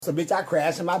So, bitch, I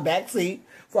crashed in my back seat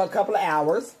for a couple of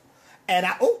hours, and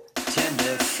Tender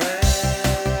friends,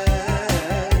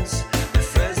 the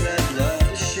friends that love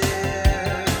to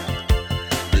share,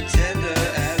 the tender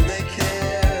and they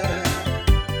care.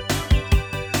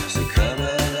 So come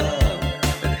along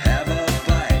and have a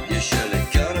bite. You're surely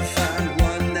gonna find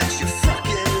one that you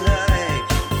fucking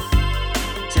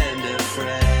like. Tender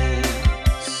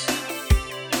friends.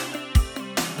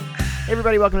 Hey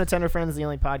everybody, welcome to Tender Friends, the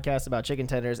only podcast about chicken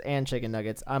tenders and chicken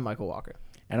nuggets. I'm Michael Walker.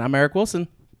 And I'm Eric Wilson.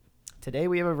 Today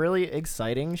we have a really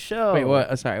exciting show. Wait,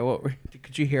 what? Sorry, what?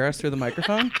 Could you hear us through the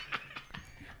microphone?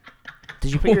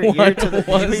 Did you put your ear What to the, did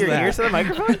you was put your that? ear to the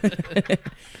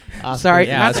microphone? Sorry,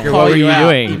 Yeah, not to Oscar, call what were you out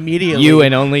doing? immediately. You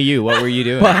and only you. What were you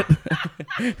doing? But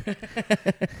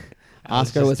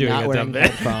Oscar was doing not a wearing dumb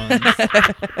bit.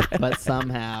 headphones, but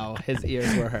somehow his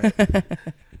ears were hurt.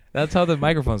 That's how the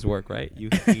microphones work, right? You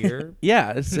hear.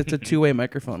 yeah, it's a two-way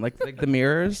microphone, like the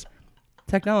mirrors.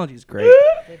 Technology's great.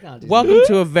 Technology's Welcome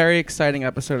to a very exciting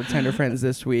episode of Tender Friends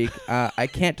this week. I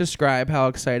can't describe how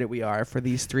excited we are for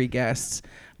these three guests.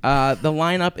 The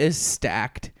lineup is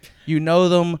stacked. You know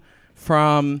them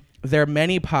from their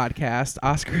many podcasts.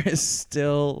 Oscar is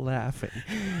still laughing.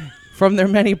 From their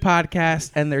many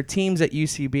podcasts and their teams at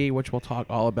UCB, which we'll talk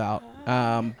all about.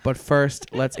 But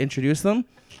first, let's introduce them.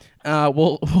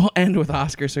 We'll end with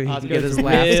Oscar so he can get his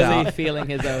laughs really out. feeling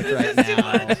his oath right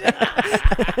now.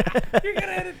 You're gonna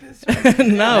edit this.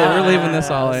 No, we're leaving this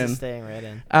all This is in. staying right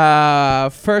in.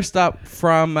 First up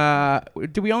from,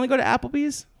 do we only go to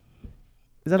Applebee's?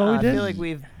 Is that all we I did? feel like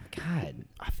we've God,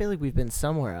 been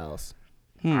somewhere else.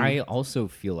 I also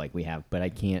feel like we have, but I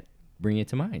can't bring it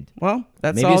to mind. Well,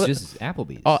 that's Maybe all. it's just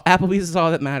Applebee's. Oh, Applebee's is all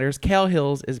that matters. Kale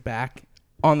Hills is back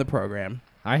on the program.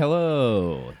 Hi,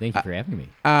 hello. Thank you for having me.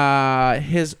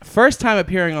 His first time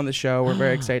appearing on the show. We're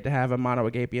very excited to have him. Mono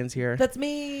Agapians here. That's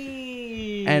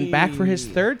me. And back for his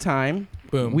third time.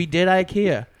 Boom. We did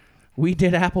IKEA. We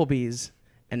did Applebee's.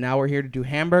 And now we're here to do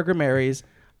Hamburger Mary's.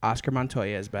 Oscar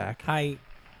Montoya is back. Hi.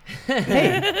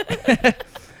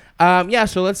 Yeah,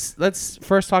 so let's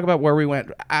first talk about where we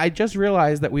went. I just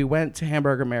realized that we went to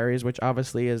Hamburger Mary's, which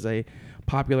obviously is a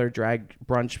popular drag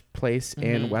brunch place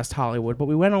in West Hollywood, but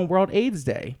we went on World AIDS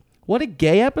Day. What a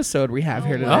gay episode we have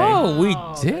here today. Oh, we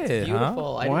That's did, huh?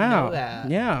 beautiful. I didn't Wow. know that.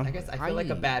 Yeah. I guess I feel like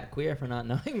a bad queer for not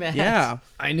knowing that. Yeah.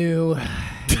 I knew.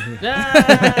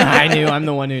 I I knew. I'm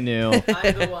the one who knew.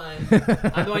 I'm the one.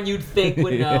 I'm the one you'd think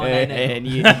would know, and I know. and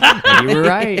you were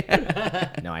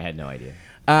right. No, I had no idea.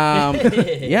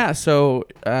 Yeah, so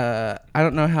I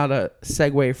don't know how to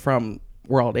segue from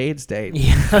World AIDS Day I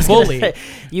was gonna fully, say,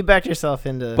 you backed yourself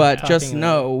into but talking just about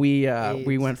know we AIDS.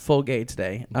 went full gay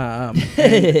today,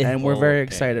 and we're very Full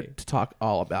excited gay. to talk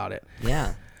all about it.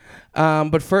 Yeah,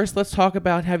 But first, let's talk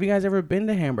about, have you guys ever been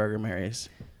to Hamburger Mary's?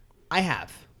 I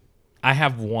have. I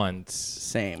have once.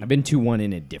 Same. I've been to one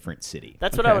in a different city.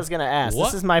 That's what Okay. I was gonna ask. What?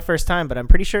 This is my first time, but I'm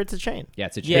pretty sure it's a chain. Yeah,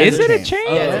 it's a Yeah, chain. Is it a chain?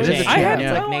 Oh, it is a I chain, had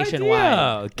yeah. no Like nationwide.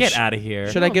 idea. Get out of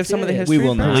here. Should I give some of the history? We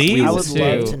will not. first? Please I would do.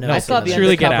 love to know. No, I saw the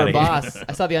truly get undercover outta here. boss.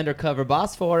 I saw the undercover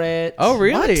boss for it. Oh,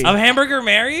 really? Of Hamburger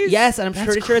Mary's? Yes, and I'm That's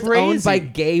pretty sure it's owned by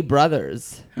crazy. gay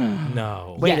brothers.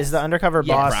 No. Wait, Yes. is the undercover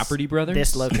Yes. boss Property Brothers?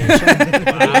 this location? No,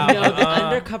 the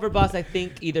undercover boss I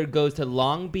think either goes to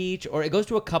Long Beach or it goes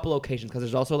to a couple locations because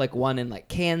there's also like one in like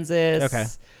Kansas. Okay.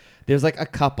 There's like a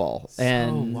couple.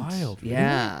 And wild, really?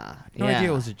 Yeah. No yeah. idea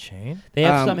it was a chain. They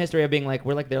have Um, some history of being like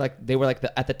they were like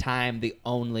at the time the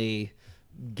only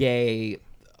gay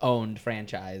owned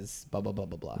franchise. Blah blah blah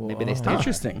blah blah. Maybe they stopped.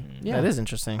 Interesting. Yeah. That is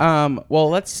interesting.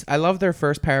 Well, I love their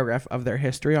first paragraph of their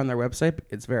history on their website.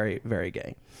 It's very, very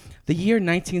gay. The year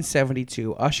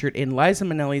 1972 ushered in Liza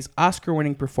Minnelli's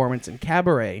Oscar-winning performance in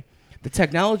Cabaret, the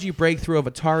technology breakthrough of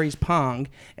Atari's Pong,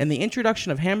 and the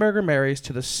introduction of Hamburger Mary's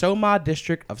to the Soma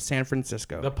district of San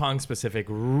Francisco. The Pong specific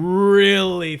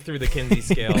really threw the Kinsey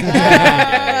scale.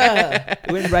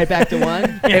 Went right back to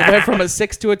one. It went from a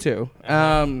 6 to a 2.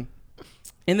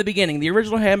 In the beginning, the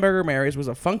original Hamburger Mary's was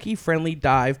a funky, friendly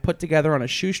dive put together on a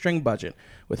shoestring budget.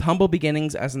 With humble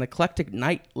beginnings as an eclectic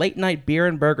late-night beer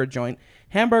and burger joint,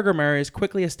 Hamburger Mary's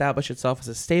quickly established itself as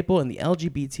a staple in the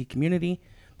LGBT community.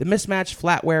 The mismatched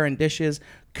flatware and dishes,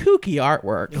 kooky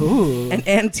artwork, and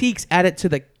antiques added to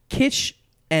the kitsch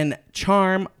and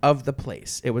charm of the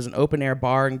place. It was an open-air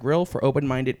bar and grill for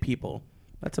open-minded people.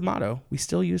 That's a motto we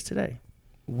still use today.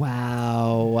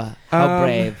 Wow. How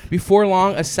brave. Before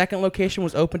long, a second location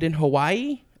was opened in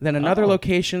Hawaii. Then another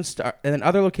location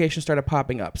other locations started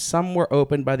popping up. Some were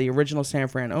opened by the original San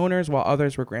Fran owners, while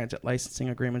others were granted licensing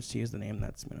agreements to use the name.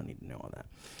 We don't need to know all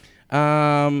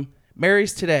that.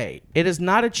 Mary's today. It is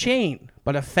not a chain,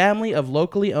 but a family of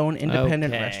locally owned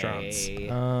independent restaurants.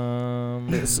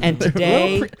 And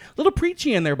today, Little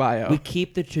preachy in their bio. we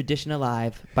keep the tradition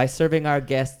alive by serving our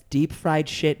guests deep fried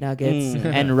shit nuggets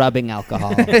and rubbing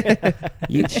alcohol.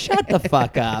 You shut the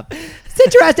fuck up.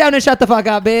 Sit your ass down and shut the fuck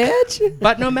up, bitch.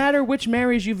 But no matter which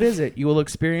Mary's you visit, you will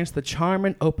experience the charm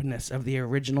and openness of the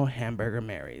original Hamburger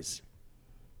Mary's.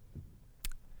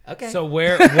 Okay. So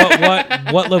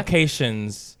what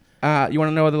locations? You want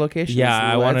to know other locations? Yeah,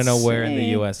 I want to Let's know where in the see.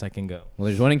 U.S. I can go. Well,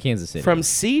 there's one in Kansas City. From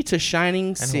sea to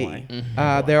shining sea.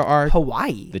 Hawaii. There are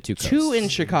Hawaii. the two coasts. 2 in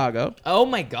Chicago. oh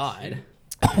my god.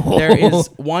 There is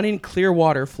 1 in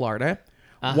Clearwater, Florida.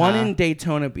 Uh-huh. 1 in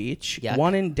Daytona Beach. Yuck.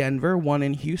 1 in Denver. 1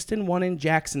 in Houston. 1 in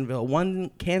Jacksonville. 1 in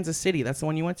Kansas City. That's the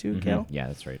one you went to, Kale? Yeah,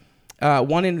 that's right.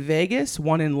 1 in Vegas.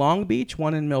 1 in Long Beach.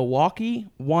 1 in Milwaukee.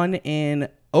 1 in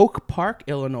Oak Park,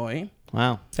 Illinois.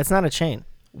 Wow. That's not a chain.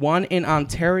 1 in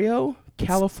Ontario,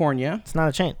 California. It's not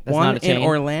a chain. That's 1 not a in chain.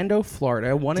 Orlando,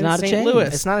 Florida. 1 in not a St. chain. Louis.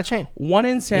 It's not a chain. 1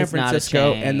 in San It's not a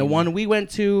Francisco. And the chain. one we went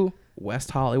to,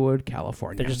 West Hollywood,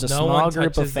 California. They're just a No small one group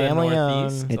of touches the family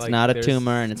Northeast. owned. It's Like, not a there's-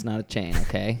 tumor and it's not a chain,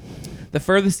 okay? The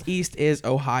furthest east is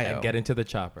Ohio. And get into the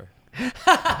chopper.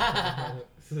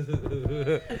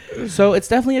 So it's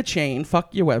definitely a chain.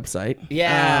 Fuck your website.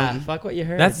 Yeah. Fuck what you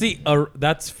heard.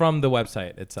 That's from the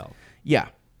website itself. Yeah.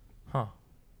 Huh.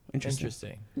 Interesting.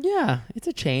 Interesting. Yeah, it's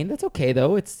a chain. That's okay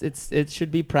though. It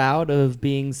should be proud of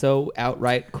being so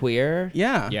outright queer.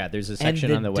 Yeah. Yeah, there's a And section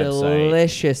the on the website.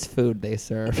 delicious food they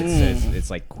serve. It says it's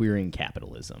like queering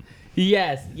capitalism.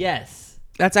 Yes, yes.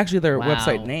 That's actually their Wow.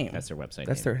 website name. That's their website.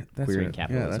 That's name. their queering yeah,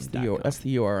 capitalism. that's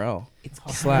the URL. It's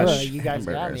Slash You guys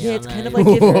got me. Yeah, on it's that. kind of like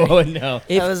if, Oh no.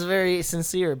 If- that was very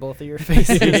sincere, both of your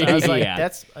faces. I was like, Yeah.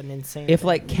 that's an insane. if thing.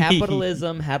 like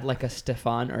capitalism had like a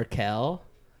Stefan Urkel,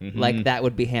 like that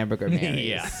would be Hamburger Mary's.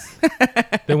 Yeah.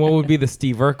 Then what would be the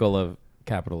Steve Urkel of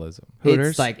capitalism?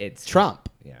 Hooters. It's like Trump.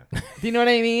 Yeah. Do you know what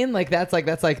I mean? Like that's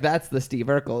the Steve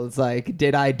Urkel. It's like,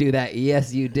 did I do that?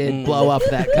 Yes, you did blow up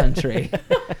that country.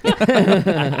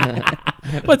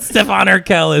 But Stefan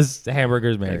Urkel is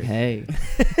Hamburgers Like, Mary. hey,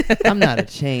 I'm not a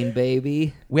chain,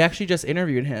 baby. We actually just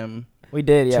interviewed him. we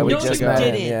did, yeah, we No, just you met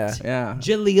him, didn't. Yeah, Yeah.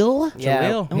 Jaleel? yeah.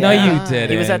 Jaleel. No, Yeah. you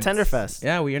didn't. He was at Tenderfest.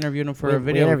 Yeah, we interviewed him for We- a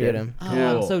video. We interviewed did. him.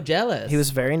 Oh, I'm so jealous. He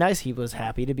was very nice. He was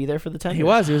happy to be there for the Tender. He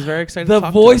was. He was very excited. The to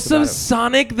talk to us voice about of it.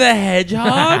 Sonic the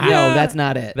Hedgehog? No, that's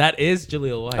not it. That is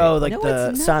Jaleel White. Oh, like No, the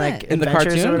it's not. Sonic In the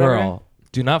Adventures cartoon? or whatever? girl.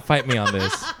 Do not fight me on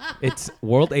this. It's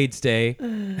World AIDS Day.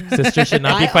 Sisters should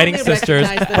not be I fighting only sisters,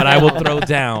 recognize the but I will film. throw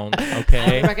down. I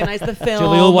Okay. recognize the film.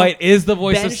 Jaleel White is the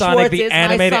voice Ben of Sonic, Schwartz the is my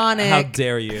animated. Sonic. How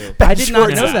dare you? I did not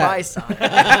Schwartz know is that. my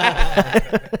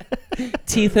Sonic.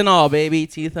 Teeth and all, baby.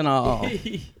 Teeth and all.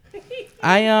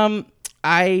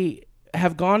 I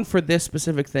have gone for this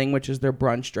specific thing, which is their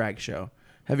brunch drag show.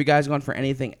 Have you guys gone for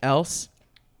anything else?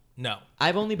 No.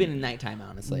 I've only been in nighttime,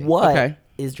 honestly. What Okay.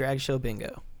 is drag show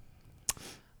bingo?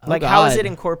 Oh, Like, how is God. it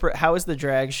incorporate? How is the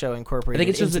drag show I incorporated? think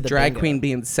it's just into a the drag bingo? queen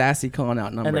being sassy, calling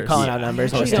out numbers. and they're calling out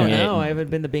numbers. I or actually doing don't something. it- know. I haven't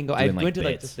been to bingo. I doing, like, went to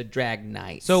like bits. just the drag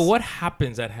night. So what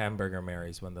happens at Hamburger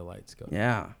Mary's when the lights go?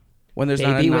 Yeah. When there's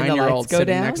Baby, not a when the 9-year-old lights go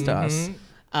sitting down? next to us.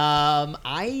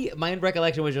 Mhm. My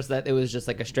recollection was just that it was just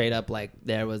like a straight up like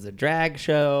there was a drag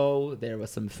show, there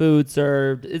was some food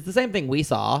served. It's the same thing we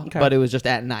saw, Okay. but it was just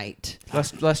at night.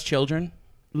 Less children.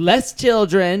 Less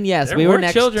children, yes. There we were were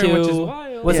next children, to. which is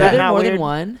wild. Was Was that there not more weird? than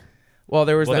one? Well,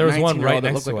 there was Well, that there was one 19-year-old right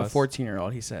that next looked like to a us.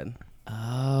 14-year-old, he said.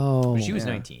 Oh, She was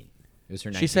Yeah. 19. It was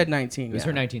her 19th. She said 19. It was yeah.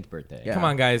 her 19th birthday. Yeah. Come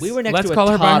on, guys. We were next Let's to a call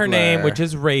her by her name, toddler. which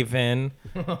is Raven.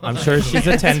 I'm sure she's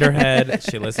a tenderhead.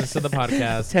 She listens to the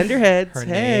podcast. Tenderheads. Her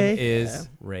hey. name is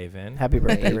Raven. Happy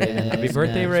birthday, Raven. Raven. Happy It's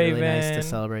birthday, really Raven. nice to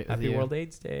celebrate with Happy you. World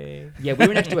AIDS Day. yeah. We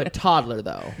were next to a toddler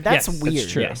though. That's Yes, that's weird.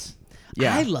 true. Yes.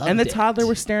 Yeah. I loved And the it. toddler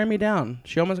was staring me down.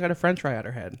 She almost got a french fry at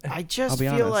her head. I just I'll be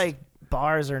feel honest. like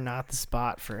bars are not the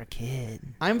spot for a kid.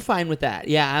 I'm fine with that.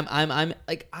 Yeah, I'm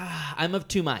like I'm of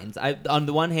two minds. On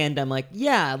the one hand, I'm like,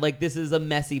 yeah, like this is a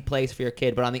messy place for your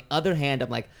kid, but on the other hand, I'm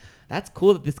like, that's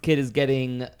cool that this kid is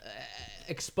getting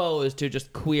exposed to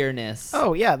just queerness.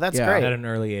 Oh yeah, that's Yeah. great. At an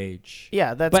early age.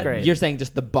 Yeah, that's but great. you're saying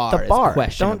just the bar. the is bar.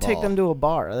 questionable. Don't take them to a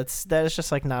bar. That is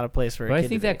just like not a place for a But kid. I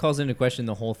think to that be. calls into question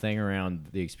the whole thing around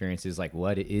the experiences. Like,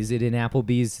 what is it in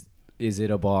Applebee's? Is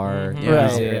it a bar? Mhm. Yeah.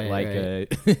 Is Right, it right, like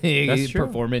right. a That's true.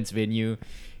 performance venue?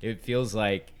 It feels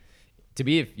like, to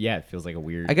me, it feels like a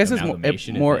weird. I guess it's more,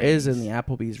 amalgamation it of more is things. in the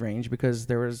Applebee's range because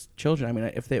there was children. I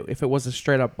mean, if it was a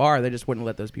straight up bar, they just wouldn't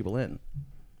let those people in.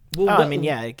 Well, Oh, I what- mean,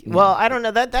 yeah. Well, I don't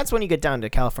know. That's when you get down to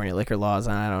California liquor laws,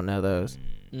 and I don't know those.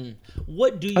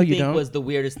 What do you Oh, you think don't? was the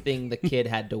weirdest thing the kid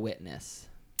had to witness?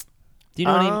 Do you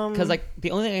know what I mean? Because like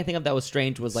the only thing I think of that was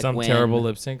strange was like Some when terrible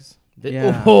lip syncs.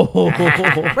 Yeah.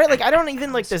 Right, like I don't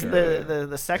even like this.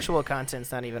 The sexual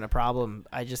content's not even a problem.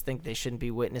 I just think they shouldn't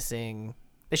be witnessing.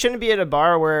 They shouldn't be at a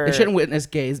bar where They shouldn't witness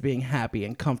gays being happy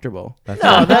and comfortable. No,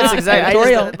 that's exactly.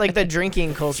 Editorial. Like the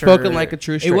drinking culture. Spoken like a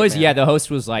true straight It was, man. yeah. The host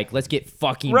was like, "Let's get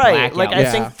fucking Right, blackout. like, I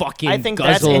Let's think- fucking I think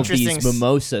that's guzzle interesting. these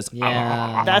mimosas."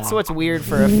 Yeah. That's what's weird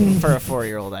for a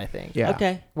 4-year-old. I think. Yeah.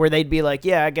 Okay. Where they'd be like,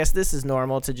 yeah, I guess this is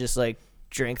normal to just like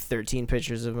drink 13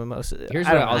 pitchers of mimosa. Here's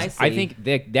I what don't know. I I see. think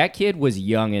that kid was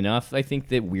young enough. I think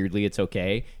that weirdly it's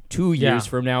okay. 2 Yeah. years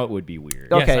from now, it would be weird.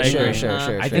 Yes, Okay, I sure, agree. sure, sure. I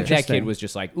sure. think that Interesting. kid was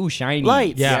just like, ooh, shiny.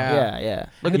 Lights. Yeah. yeah.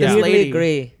 Look at Yeah. this Weirdly lady.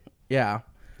 agree. Yeah.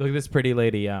 Look at this pretty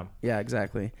lady. Yeah. Yeah,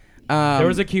 exactly. There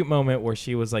was a cute moment where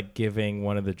she was like giving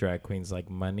one of the drag queens like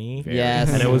money. Yes.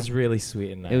 And it was really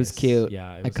sweet and nice. It was cute.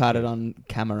 Yeah. I caught it on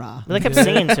camera. But I kept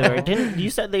singing to her. Didn't you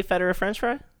said they fed her a French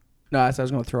fry? No, I was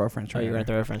going to throw a French Oh, fry. you were at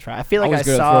gonna her. throw a French fry. I feel like I was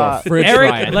gonna saw. throw a French fry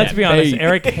Eric, at let's that be honest. babe.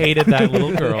 Eric hated that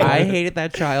little girl. I hated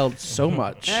that child so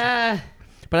much. Ah.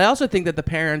 But I also think that the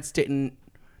parents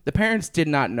did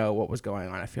not know what was going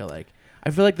on. I feel like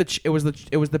it was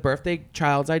the birthday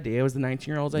child's idea. It was the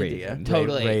 19-year-old's idea. Raven.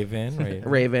 Totally. Raven.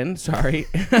 Raven, sorry.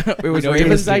 It was know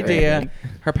Raven's you're idea. Raven.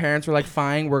 Her parents were like,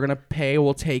 "Fine, we're gonna pay.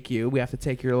 We'll take you. We have to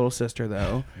take your little sister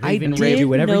though." I Raven, did do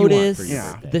whatever you want notice for your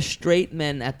Yeah. birthday. the straight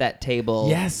men at that table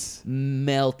Yes.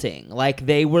 melting. Like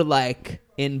they were like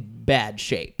in bad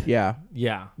shape Yeah.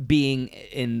 Yeah. being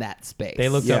in that space. They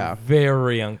looked Yeah. up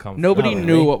very uncomfortable. Nobody really?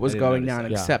 knew what was I didn't going notice down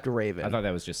that. Yeah. except Raven. I thought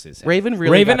that was just his. Raven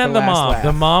really Raven got and the last mom. laugh.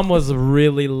 The mom was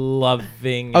really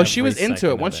loving. Oh, she was every into second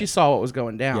it of once she saw what was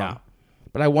going down. Yeah.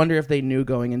 But I wonder if they knew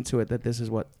going into it that this is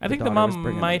what I think the daughter was mom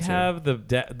bringing might them to.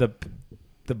 have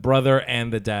the brother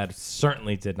and the dad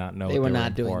certainly did not know They what were in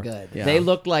not doing for. good. Yeah. They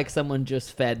looked like someone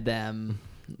just fed them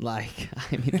like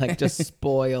just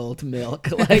spoiled milk.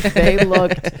 Like they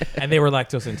looked And they were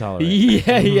lactose intolerant.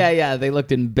 yeah. They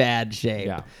looked in bad shape.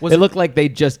 Yeah. They looked like they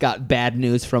just got bad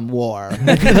news from war.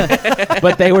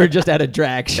 But they were just at a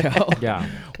drag show. Yeah.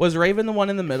 Was Raven the one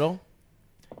in the middle?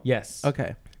 Yes.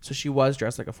 Okay. So she was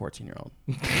dressed like a 14-year-old.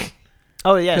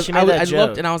 Oh yeah, she made that I joke.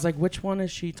 looked and I was like, which one is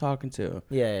she talking to?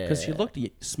 Yeah, Because she looked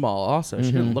small also.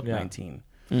 She didn't look Yeah. 19.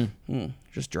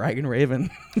 Just dragging Raven.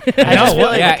 I know. just feel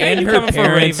like- yeah, okay, and you her coming for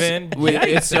parents. Raven. It's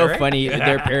Yikes, so Eric. funny.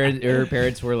 Her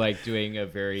parents were like doing a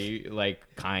very like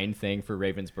kind thing for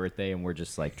Raven's birthday, and we're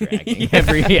just like dragging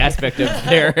every aspect of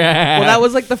their. Well, that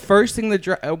was like the first thing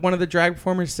that one of the drag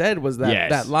performers said was that Yes.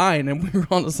 that line, and we were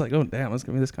all just like, "Oh damn, it's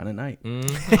gonna be this kind of night."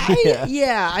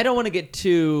 I don't want to get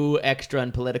too extra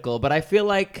and political, but I feel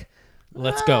like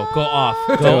Let's go. Go off.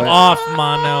 Go off,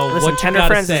 Mono. Listen, what you Tender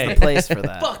gotta Friends say? is the place for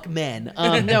that. fuck men.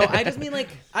 No, I just mean like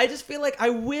I just feel like I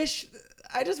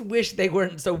just wish they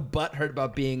weren't so butthurt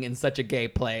about being in such a gay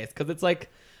place because it's like,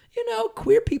 you know,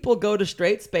 queer people go to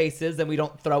straight spaces and we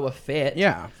don't throw a fit.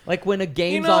 Yeah. Like when a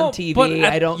game's know, on TV, but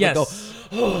I don't yes.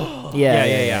 go.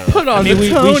 Yeah. Put on I mean, the we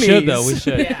should Tonys. though. We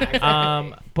should. Yeah,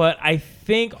 exactly. But I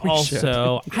think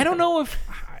also, I don't know if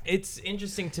it's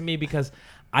interesting to me because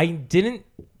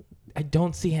I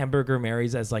don't see Hamburger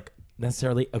Mary's as like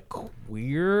necessarily a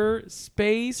queer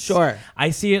space. Sure.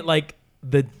 I see it like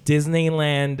the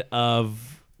Disneyland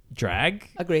of drag.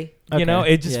 Agree. You know,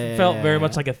 Okay. it just Yeah, felt yeah, very yeah.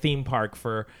 much like a theme park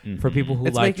for people who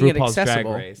It's like making it RuPaul's Drag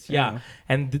accessible. Race. Yeah. Yeah.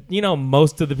 And you know,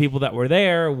 most of the people that were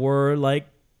there were like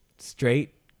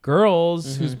straight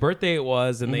girls whose birthday it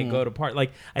was and they go to part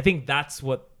like I think that's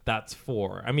what that's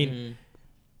for. I mean,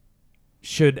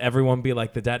 should everyone be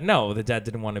like the dad? No, the dad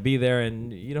didn't want to be there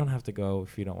and you don't have to go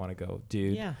if you don't want to go,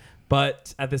 dude. Yeah.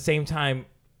 But at the same time,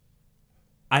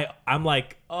 I'm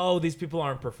like, oh, these people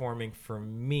aren't performing for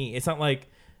me. It's not like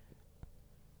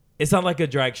a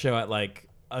drag show at like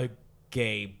a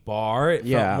gay bar. It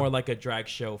Yeah. felt more like a drag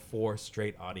show for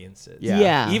straight audiences. Yeah.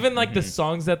 Yeah. Even like the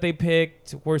songs that they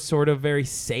picked were sort of very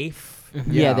safe.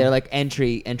 Yeah, they're like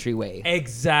entryway.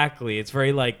 Exactly. It's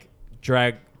very like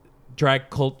drag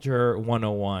culture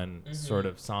 101 sort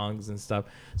of songs and stuff.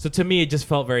 So to me, it just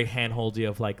felt very handholdy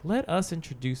of like, let us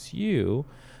introduce you.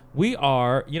 We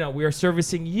are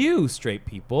servicing you, straight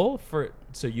people,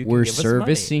 so you can We're give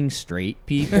servicing straight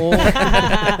people.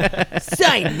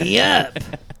 Sign me up. us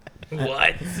money.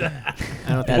 What? I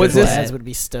don't think Was the this- lads would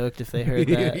be stoked if they heard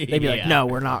that. They'd be like, Yeah. "No,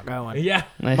 we're not going." Yeah.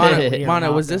 Mana, You're Mana,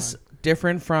 not was this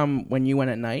different from when you went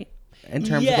at night in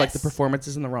terms of like the Yes.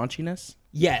 performances and the raunchiness?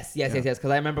 Yes. Because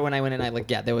I remember when I went in, it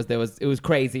was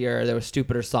crazier. There was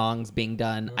stupider songs being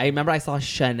done. I remember I saw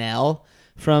Chanel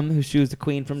she was the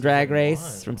queen from Drag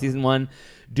Race from season 1,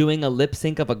 doing a lip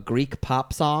sync of a Greek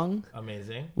pop song.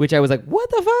 Amazing. Which I was like, what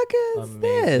the fuck is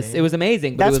this? Amazing. It was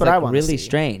amazing, but That's it was what I like wanna really see.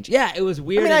 strange. Yeah, it was I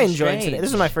weird. mean, I and enjoyed strange. it.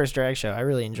 This was my first drag show. I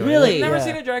really enjoyed Really? it. Never Yeah.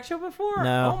 seen a drag show before?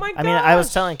 No. Oh my god. I mean, I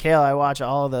was telling Kale I watch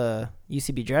all the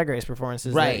UCB Drag Race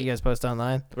performances Right. that you guys post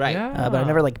online, Right. Yeah. but I've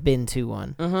never like been to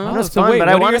one. Uh-huh. And Oh, it was so fun, wait, but what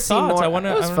I are want your to see thoughts? more. I want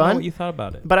to It was know fun, what you thought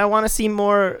about it. but I want to see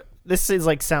more. This is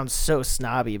like sounds so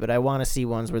snobby, but I want to see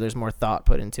ones where there's more thought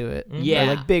put into it. Yeah.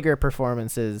 Or, like bigger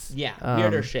performances. Yeah,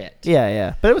 weirder shit.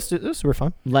 Yeah. But it was super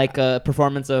fun. Like a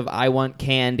performance of I Want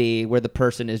Candy where the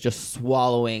person is just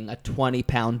swallowing a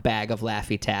 20-pound bag of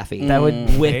Laffy Taffy That would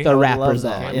with Okay. the I would rappers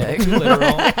love that, on. yeah. Too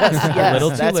literal. A little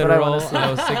too that's what I literal. wanna see.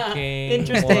 I was thinking.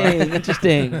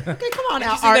 Interesting. Okay, come on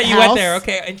now, Interesting art that you house. went there.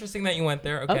 Okay, interesting that you went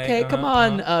there. Okay, Okay, come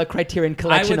on, Criterion I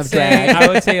Collection would of say drag. I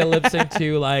would say a lip sync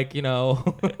to like Go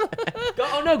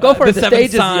for it. The Seventh stage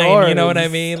is Sign, yours. you know what I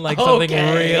mean? Like something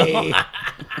real.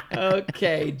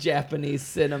 Okay, Japanese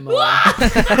cinema.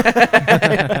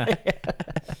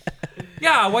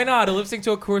 Yeah, why not? A lip sync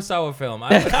to a Kurosawa film.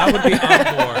 I would be on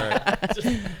board.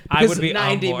 I would be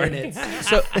 90 on board. minutes.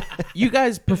 So you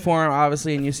guys perform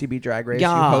obviously in UCB Drag Race.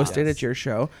 Yeah. You hosted at your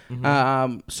show.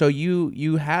 So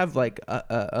you have like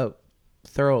a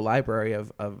thorough library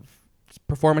of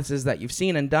performances that you've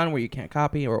seen and done where you can't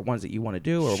copy, or ones that you want to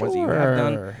do, or ones that you have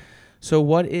done. So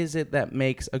what is it that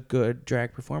makes a good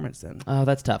drag performance then? Oh,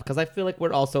 that's tough because I feel like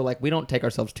we're also like we don't take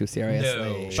ourselves too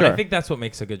seriously. No. Sure. But I think that's what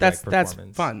makes a good drag That's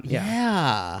performance. fun. Yeah.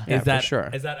 Yeah. Yeah, Is that for sure.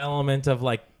 is that element of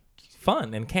like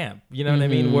fun and camp? You know what I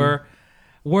mean?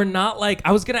 We're not like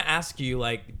I was gonna ask you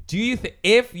like, do you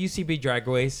if UCB Drag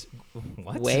Race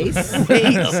what? Waste. What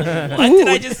did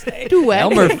I just say?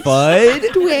 Elmer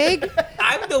Fudd. Twig.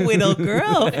 I'm the widow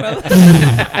girl.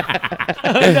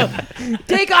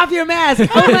 Take off your mask.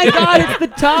 Oh my God, it's the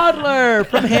toddler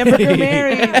from Hamburger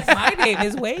Mary's. My name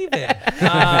is Waven.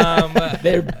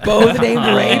 They're both named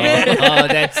Raven. Oh,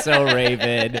 that's so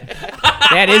Raven.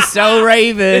 That is so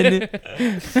Raven.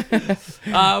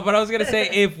 But I was gonna say,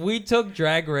 if we took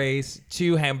Drag Race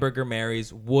to Hamburger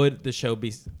Mary's, would the show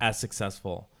be as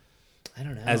successful I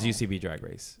don't know. as UCB Drag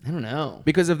Race I don't know.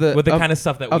 Because of the with the kind of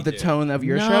stuff that we of the do? tone of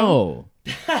your show. No.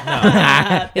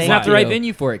 Thank It's not the right you.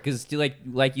 venue for it because,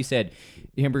 like you said,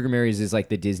 Hamburger Mary's is like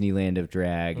the Disneyland of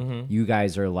drag. You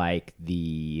guys are like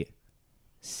the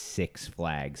Six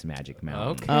Flags Magic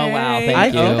Mountain. Okay. Oh, wow, thank I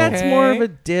you. think that's more of Okay. a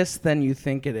diss than you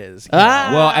think it is.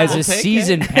 Well, as We'll a take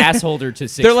season pass holder to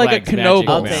Six They're like a Flags Magic Knoebels.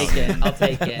 I'll Mountain. take it. I'll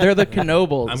take it. They're the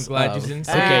Knoebels. I'm glad you of- didn't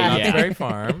say Okay, Knott's yeah. Berry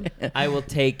Farm. I will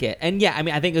take it. And yeah, I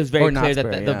mean, I think it was very Or clear Knott's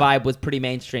that Berry, the yeah. vibe was pretty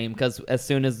mainstream because as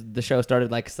soon as the show started,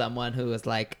 like someone who was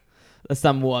like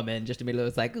some woman just immediately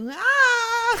was like,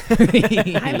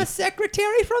 I'm a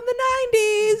secretary from the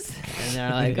 90s. And they're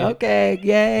like, okay,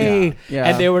 yay. Yeah. Yeah.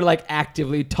 And they were like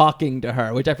actively talking to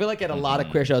her, which I feel like at a lot of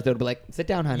queer shows, they would be like, sit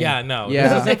down, honey. Yeah, no. Yeah.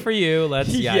 This isn't for you. Let's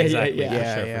Yeah, yeah, yeah, exactly. yeah.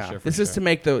 Yeah, For sure, yeah. for sure, for This is sure. to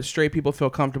make the straight people feel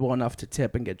comfortable enough to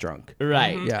tip and get drunk.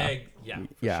 Right. Yeah. Yeah, for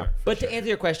Yeah. sure. But to answer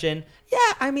your question, yeah,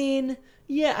 I mean,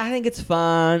 yeah, I think it's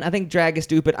fun. I think drag is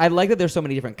stupid. I like that there's so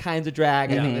many different kinds of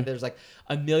drag. I think that there's like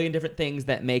a million different things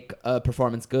that make a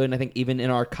performance good. And I think even in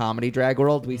our comedy drag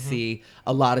world, we see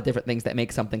a lot of different things that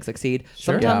make something succeed.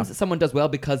 Sometimes Yeah. someone does well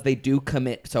because they do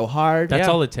commit so hard. That's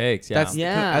Yeah. all it takes. Yeah. That's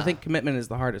Yeah. I think commitment is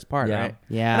the hardest part, Yeah. right?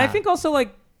 yeah. And I think also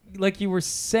like you were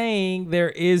saying, there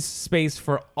is space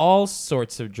for all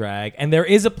sorts of drag, and there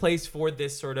is a place for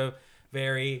this sort of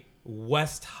very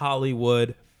West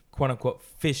Hollywood, quote unquote,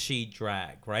 fishy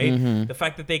drag, right? The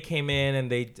fact that they came in and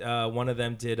they one of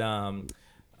them did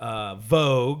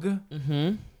Vogue,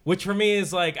 which for me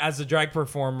is like, as a drag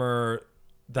performer,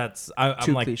 I'm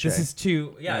Too like, cliche. this is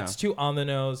too it's too on the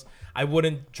nose. I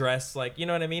wouldn't dress like, you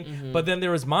know what I mean? But then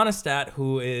there was Monistat,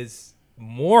 who is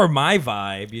more my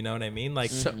vibe, you know what I mean?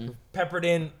 Like peppered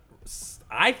in,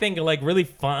 I think, like really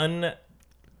fun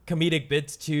comedic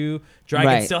bits to drag,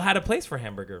 and Right. still had a place for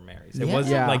Hamburger Mary's. It Yeah.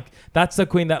 wasn't Yeah. like, that's the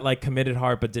queen that like committed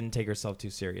hard but didn't take herself too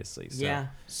seriously. So. yeah.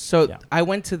 So Yeah. I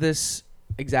went to this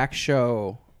exact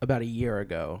show about a year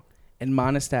ago, and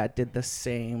Monistat did the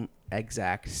same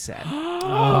exact set.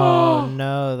 Oh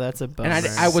no, that's a bummer. And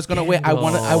I was gonna wait. I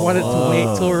wanted to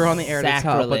wait till we were on the air to tell.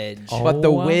 Sacrilege. But the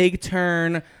Oh. wig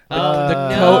turn, the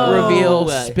no. coat reveal,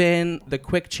 spin, the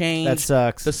quick change, That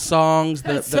sucks. the songs,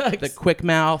 That the sucks. quick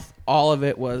mouth, all of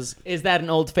it was. Is that an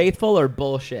Old Faithful or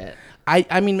bullshit?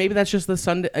 I mean, maybe that's just the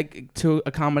Sunday to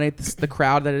accommodate the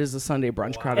crowd that is the Sunday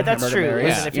brunch crowd. Yeah, at that's Hamburger true. Mary's,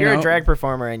 Listen, if you you're know? a drag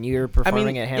performer and you're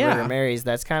performing at Hamburger yeah. Mary's,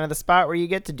 that's kind of the spot where you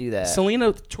get to do that.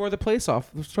 Selena tore the place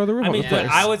off, tore the room I off mean, the but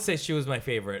place. I would say she was my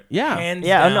favorite. Yeah. Hands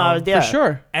yeah, down. no, yeah. for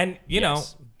sure. And, you know,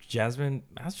 Jasmine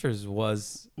Masters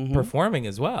was performing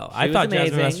as well. I was thought Jasmine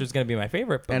amazing. Masters was going to be my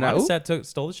favorite, but And, Modestat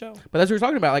stole the show. But that's what we're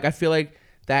talking about. Like, I feel like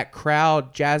that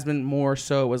crowd, Jasmine more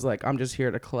so was like, I'm just here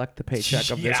to collect the paycheck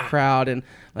of this Yeah. crowd, and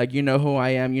like, you know who I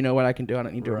am, you know what I can do. I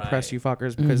don't need to impress Right. you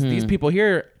fuckers, because these people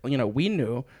here, you know, we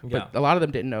knew, but Yeah. a lot of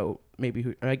them didn't know. Maybe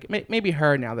who, like maybe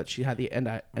her, now that she had the end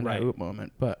Right. oop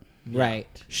moment, but Right.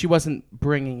 she wasn't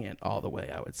bringing it all the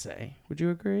way, I would say. Would you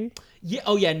agree? Yeah.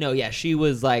 Oh yeah. No. Yeah. She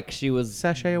was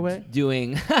Sashay away.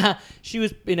 doing. She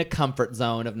was in a comfort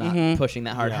zone of not pushing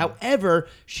that hard. Yeah. However,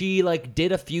 she like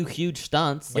did a few huge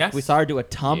stunts. Like Yes. we saw her do a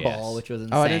tumble, Yes. which was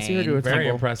insane. Oh, I didn't see her do a Very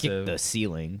tumble. impressive. The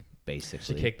ceiling,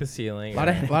 basically. She kicked the ceiling.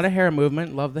 A lot of hair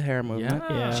movement. Love the hair movement.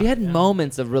 Yeah. She had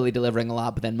moments of really delivering a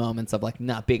lot, but then moments of like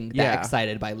not being that Yeah.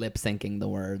 excited by lip syncing the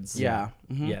words. Yeah.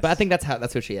 Mhm. Yes. But I think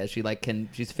that's who she is. She like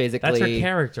she's physically. that's her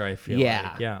character, I feel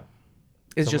Yeah. like. Yeah.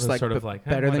 It's Someone just who's like, sort of like,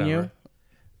 better than you. whatever.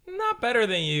 Not better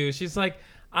than you. She's like,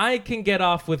 I can get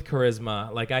off with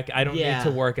charisma. Like, I don't Yeah. need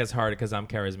to work as hard because I'm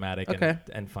charismatic Okay.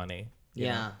 and funny. you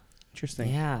Yeah. know? Interesting.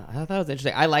 Yeah, I thought that was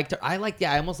interesting. I liked her. I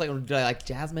almost like, did I like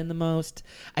Jasmine the most?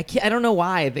 I don't know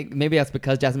why. I think maybe that's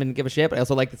because Jasmine didn't give a shit, but I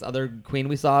also like this other queen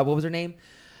we saw. What was her name?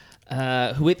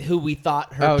 Who we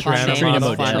thought her pun Trina name was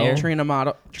Model. funnier. Trina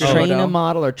model. Trina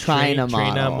model or Trina Trina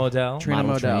model? Model. Trina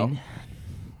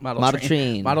Model model.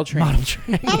 train. Model train. Model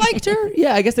train. I liked her.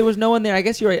 Yeah, I guess there was no one there. I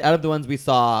guess you're right. Out of the ones we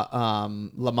saw,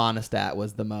 La Monistat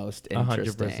was the most 100%.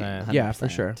 interesting. Yeah, for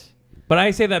sure. But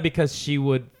I say that because she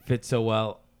would fit so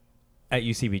well at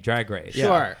UCB Drag Race. Yeah.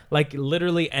 Sure. Like,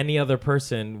 literally any other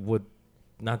person would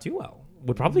not do well.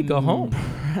 Would probably go home.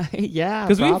 Yeah,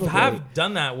 Because we probably. have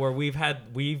done that where we've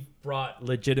brought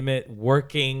legitimate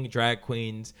working drag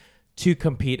queens to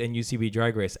compete in UCB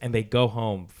Drag Race, and they go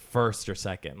home first or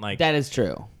second. Like, That is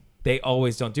true. they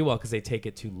always don't do well because they take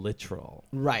it too literal.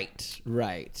 Right.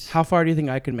 How far do you think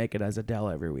I could make it as Adele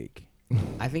every week?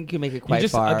 I think you make it You quite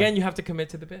just far. again, you have to commit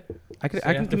to the bit. I So you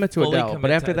can have to commit to fully Adele, but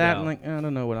commit after to that, Adele. I'm like, I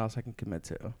don't know what else I can commit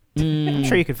to. I'm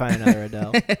sure you could find another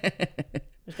Adele.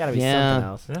 There's got to be something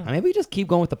else. Yeah. Maybe we just keep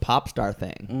going with the pop star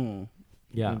thing.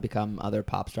 Yeah. And become other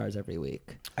pop stars every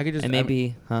week. I could just And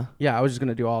maybe, yeah, I was just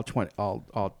gonna do all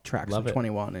tracks Love from it.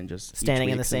 21 and just each Standing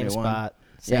in the week's a same new one. spot.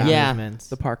 Yeah. Same Yeah. movements.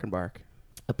 The Park and Bark.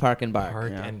 a Park and Bark.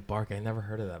 Bark Yeah. and Bark. I never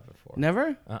heard of that before.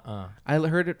 Never. Uh-uh. I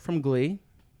heard it from Glee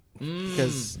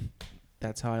because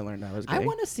that's how I learned I was gay. I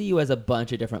want to see you as a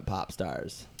bunch of different pop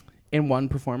stars. in one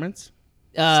performance.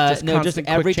 No, just constant quick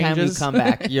every time we changes? come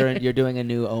back, you're doing a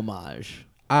new homage.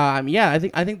 Yeah,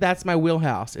 I think that's my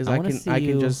wheelhouse. Is I I wanna can see I can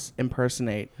you- just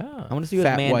impersonate. Oh. I want to see you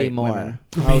Fat as Mandy white Moore. women.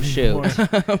 Oh shoot.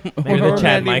 Maybe the Or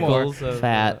Chad Mandy Moore. Michaels of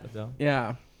Fat. Adele.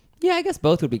 Yeah. Yeah, I guess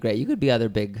both would be great. You could be other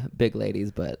big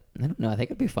ladies, but I don't know. I think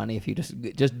it'd be funny if you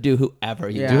just do whoever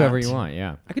you Yeah. Do want. whatever you want,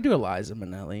 yeah. I could do Eliza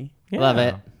Minnelli. Love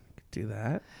it. Could do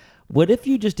that. What if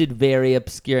you just did very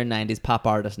obscure '90s pop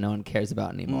artists no one cares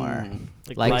about anymore,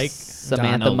 like Like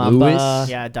Samantha Donna Mumba? Lewis?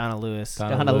 Yeah, Donna Lewis.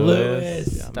 Donna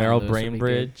Lewis. Yeah. Meryl Donna Lewis would be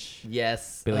Brainbridge.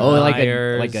 Yes. Billy Oh,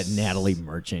 Myers. like a Natalie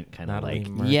Merchant kind of Natalie like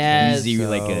Merchant. Yes. easy, So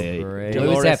like a great. what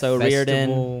was that Dolores O'Riordan.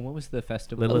 festival? What was the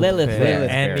festival? Lilith Fair.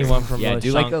 Lilith Fair. Anyone from Yeah,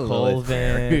 do like Sean a Lilith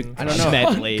Fair. Colvin. I don't know.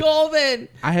 Medley. Colvin.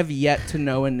 I have yet to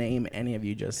know a name any of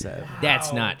you just said.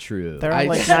 That's not true. They're I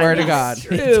like swear to 90s. God.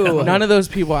 True. None of those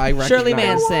people I recognize. Shirley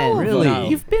Manson. Really? No.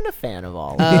 You've been a fan of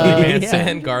all.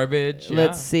 Manson, Garbage. Yeah.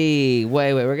 Let's see. Wait.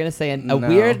 We're gonna say a No.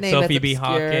 weird name. Sophie that's B.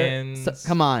 obscure. Hawkins.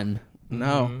 Come on.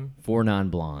 No. Four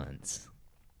non-blondes.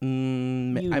 I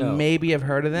know. maybe have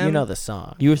heard of them. You know the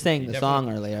song. You were saying the song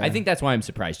earlier. I think that's why I'm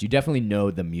surprised. You definitely know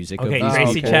the music Okay, of these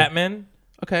Tracy okay. Chapman.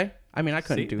 Okay. I mean, I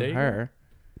couldn't See, there do you her.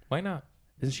 Why not?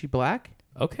 Isn't she black?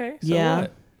 Okay. So Yeah.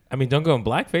 what? I mean, don't go in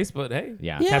blackface, but hey,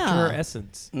 Yeah. Yeah. capture her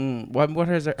essence. What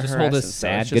is her? Just her hold a essence, though?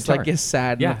 sad It's just guitar. like a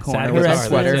sad Yeah, in the corner sad with Her a guitar,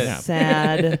 sweater. that's is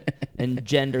sad and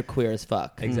gender queer as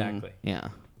fuck. Exactly. Yeah.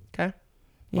 Okay.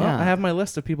 Well, Yeah. I have my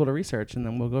list of people to research, and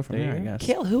then we'll go from There there. I you go. guess.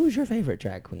 Kale, who was your favorite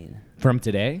drag queen? From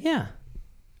today? Yeah.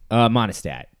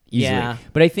 Monistat. Easily. Yeah.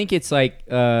 But I think it's like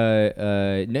no,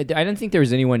 I don't think there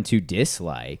was anyone to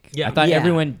dislike. Yeah. I thought Yeah.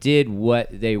 everyone did what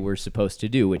they were supposed to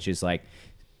do, which is like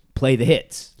play the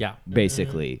hits. Yeah.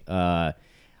 Basically.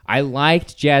 I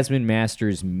liked Jasmine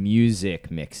Masters' music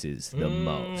mixes the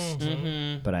most.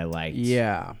 But I liked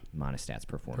Yeah. Monastat's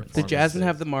performance. Did Jasmine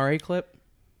have the Mari clip?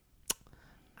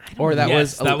 Or that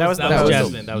Yes, was that was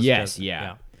Jasmine. That was Yes, Jasmine.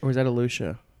 yeah. or was that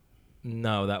Alicia?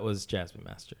 No, that was Jasmine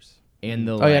Masters. And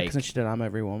the Oh yeah, like because she did "I'm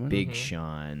Every Woman." Big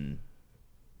Sean.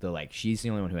 The like she's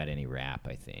the only one who had any rap,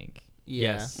 I think.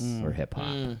 Yeah. Yes. Or hip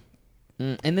hop.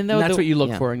 And then And that's what you look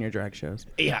yeah. for in your drag shows.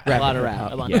 Yeah. A lot of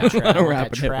rap. A lot Yeah. of trap, A lot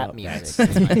of trap hip-hop.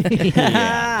 music.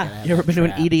 Yeah. You ever been to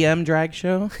an EDM drag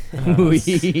show?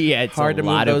 Yeah, it's Hard a to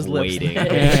move lot those of lips. waiting.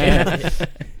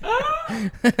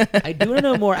 I do want to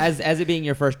know more as it being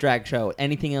your first drag show.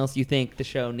 Anything else you think the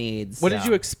show needs? What did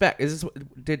you expect?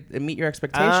 Did it meet your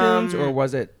expectations, or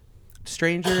was it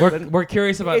stranger? We're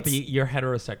curious about It's- your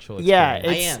heterosexual experience. Yeah,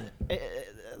 I it's, am.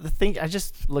 The thing, I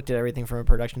just looked at everything from a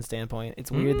production standpoint.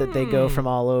 It's weird that they go from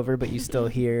all over, but you still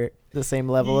hear the same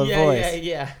level of voice.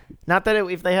 Yeah. Not that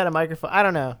if they had a microphone, I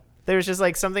don't know. There's just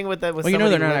like something with that. With Well, you know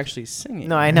they're somebody not look- actually singing.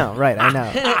 No, I know, right?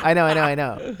 I know, I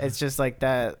know. It's just like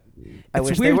that. I It's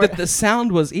wish weird they were. that the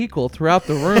sound was equal throughout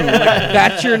the room. Like,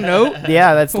 that's your note.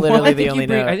 Yeah, that's literally I the think, only you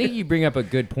bring, note. I think you bring up a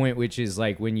good point, which is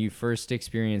like when you first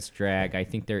experience drag, I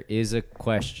think there is a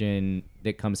question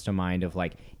that comes to mind of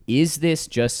like, is this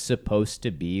just supposed to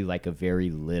be like a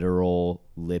very literal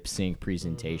lip sync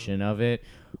presentation of it,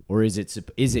 or is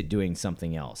it doing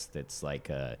something else that's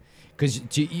like a? Because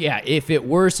if it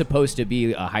were supposed to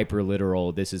be a hyper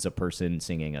literal, this is a person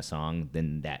singing a song,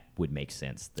 then that would make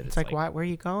sense. That It's like, why? Where are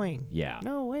you going? Yeah.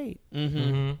 No, wait.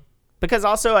 Mm-hmm. Because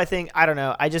also, I think I don't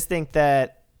know. I just think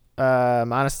that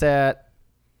Monistat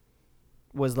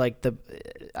was like the.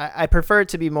 I prefer it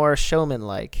to be more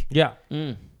showman-like. Yeah.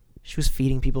 Mm. She was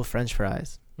feeding people French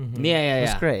fries. Yeah. It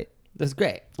was great. That's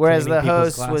great. Whereas Cleaning the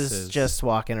people's host was glasses. just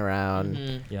walking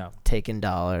around Yeah. taking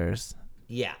dollars.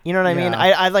 Yeah. You know what I mean?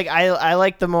 Yeah. I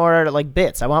like the more like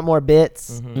bits. I want more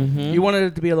bits. Mm-hmm. You wanted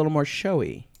it to be a little more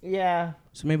showy. Yeah.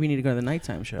 So maybe we need to go to the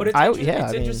nighttime show. But it's, I- it's yeah,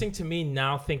 I mean- interesting to me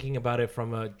now thinking about it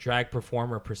from a drag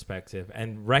performer perspective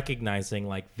and recognizing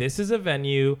like this is a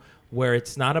venue where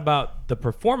it's not about the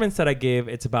performance that I give,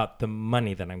 it's about the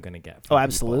money that I'm going to get. Oh, from people.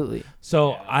 absolutely.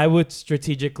 So I would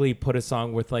strategically put a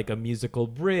song with like a musical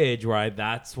bridge where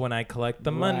that's when I collect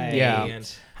the money. Right. Yeah. And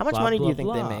How much blah, money do blah, you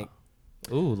think they blah. make?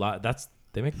 Ooh,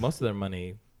 they make most of their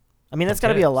money. I mean, that's From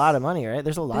got to be a tips. lot of money, right?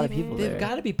 There's a lot of people They've there.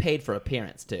 got to be paid for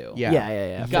appearance too. Yeah.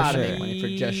 Yeah. You gotta for make sure. money for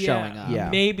just showing up. Yeah.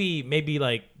 Maybe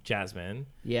like Jasmine.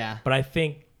 Yeah. But I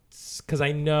think because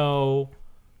I know,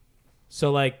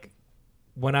 so like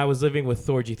when I was living with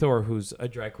Thorgy Thor, who's a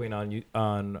drag queen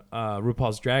on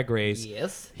RuPaul's Drag Race,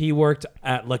 Yes. he worked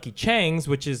at Lucky Chang's,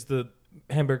 which is the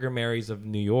Hamburger Mary's of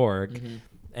New York,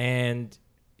 and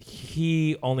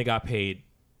he only got paid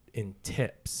in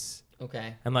tips.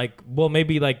 Okay. And like, well,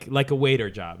 maybe like a waiter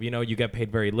job, you know, you get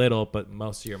paid very little, but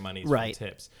most of your money's Right. from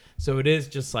tips. So it is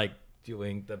just like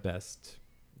doing the best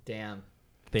Damn.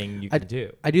 thing you can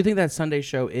do. I do think that Sunday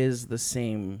show is the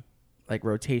same like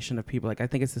rotation of people. Like I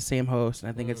think it's the same host, and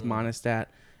I think it's Monistat,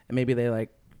 and maybe they like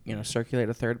circulate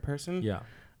a third person. Yeah.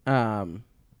 I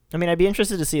mean, I'd be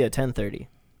interested to see a 10:30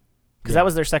 because Yeah. that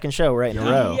was their second show right in a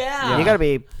row. Yeah. You got to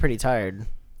be pretty tired.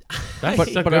 That's But,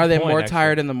 a but good are they point, more actually.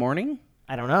 tired in the morning?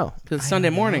 I don't know. Because Sunday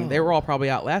morning they were all probably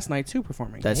out last night too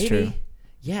performing. That's Maybe. true.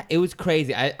 Yeah, it was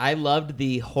crazy. I loved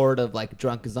the horde of like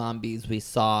drunk zombies we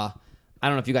saw. I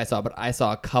don't know if you guys saw, but I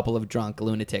saw a couple of drunk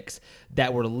lunatics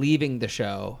that were leaving the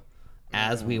show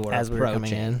as we were As we were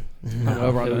coming approaching. in.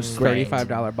 over on It those was great.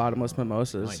 $35 bottomless Oh, I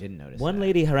mimosas. didn't notice. One that.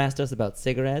 lady harassed us about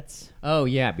cigarettes. Oh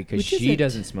yeah, because Which is she it?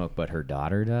 doesn't smoke, but her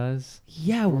daughter does.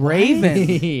 Yeah, Raven.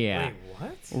 Yeah.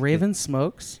 What? Raven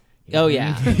smokes. Oh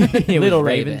yeah, It was Little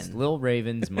Raven's. Raven. Little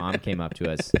Raven's mom came up to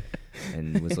us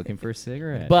and was looking for a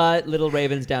cigarette. But Little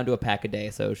Raven's down to a pack a day,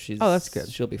 so she's Oh, that's good.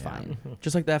 She'll be fine.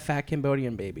 Just like that fat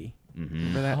Cambodian baby.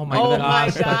 Remember that? Oh my Oh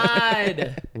gosh. my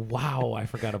god! Wow, I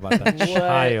forgot about that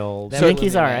child. You That think blew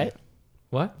he's me all away. right?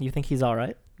 What? You think he's all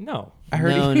right? No. I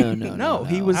heard No, he, no,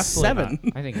 he was Absolutely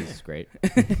 7. I think he's great.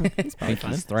 He's I think he's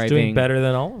He's thriving. doing better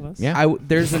than all of us. Yeah.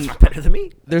 There's Better than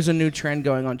me. there's a new trend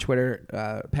going on Twitter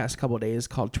past couple of days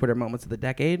called Twitter Moments of the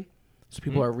Decade. So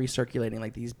people are recirculating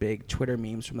like these big Twitter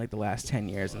memes from like the last 10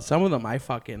 years, and some of them I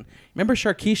fucking remember.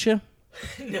 Sharkeisha.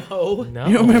 No, No.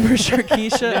 You don't remember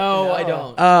Sharkeisha? no, I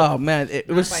don't. Oh man, it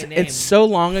was. by name. It's so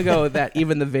long ago that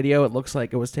even the video it looks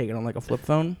like it was taken on like a flip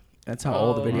phone. That's how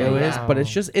old the video my is. But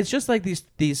it's just like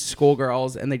these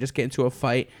schoolgirls and they just get into a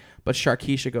fight. But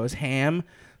Sharkeisha goes ham.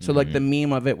 So like the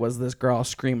meme of it was this girl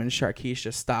screaming,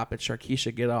 "Sharkeisha, stop it!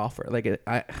 Sharkeisha, get off her!" Like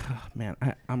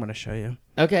I'm gonna show you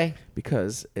Okay,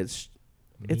 because it's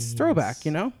throwback,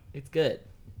 you know. it's good.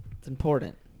 It's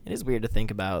important. It is weird to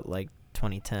think about like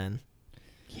 2010,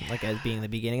 like as being the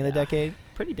beginning of the decade.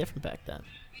 Pretty different back then.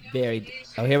 Very.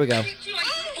 Oh, here we go. Oh,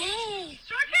 Sharkeisha!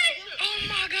 Oh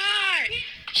my God!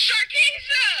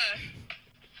 Sharkeisha!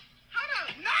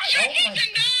 Hold on! No! Sharkeisha,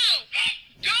 no!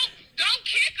 Don't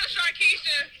kick her,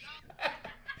 Sharkeisha!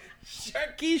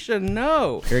 Sharkeisha,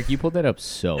 no. Eric, you pulled that up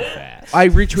so fast. I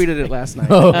retweeted it last night.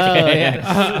 okay.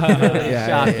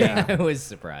 yeah. I was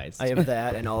surprised. I have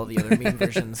that and all the other meme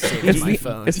versions saved on my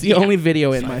phone. It's the only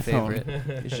video in It's my my phone.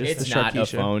 favorite. It's just It's the not a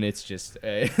Sharkeisha. phone. It's just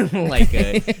like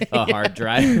a hard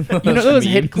drive. You know those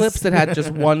of hit memes? clips that had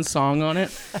just one song on it?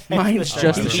 Mine's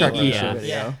just the my Sharkeisha God.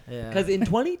 video. Yeah. Because in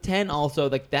 2010, also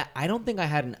like that, I don't think I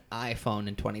had an iPhone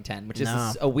in 2010, which is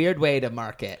No. a weird way to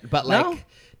market. But like, No?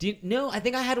 do you know? I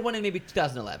think I had one in maybe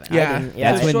 2011. Yeah, didn't-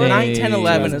 yeah, That's when sure. they- 9, 10,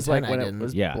 11 is 2010 like I when it didn't.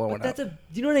 was Yeah. blowing But that's up. do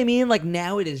you know what I mean? Like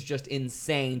now it is just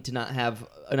insane to not have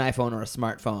an iPhone or a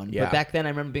smartphone. Yeah. But back then I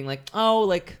remember being like, oh,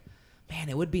 like, man,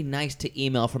 it would be nice to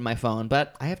email from my phone,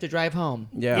 but I have to drive home.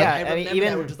 Yeah. Yeah, I I mean, remember even-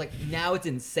 that we're just like now it's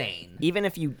insane. Even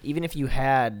if you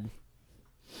had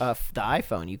the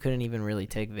iPhone, you couldn't even really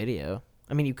take video.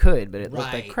 I mean, you could, but it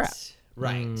looked like crap.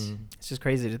 Right. It's just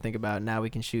crazy to think about. Now we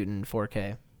can shoot in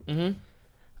 4K Mm-hmm.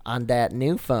 on that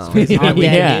new phone. crazy that we-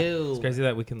 Yeah. It's crazy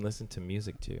that we can listen to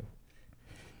music too.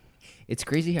 It's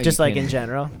crazy how Just you like can- in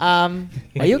general. Are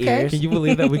you okay? Ears. Can you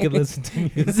believe that we can listen to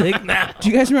music now? Do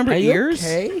you guys remember Are you Ears?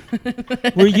 okay?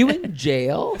 Were you in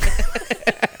jail?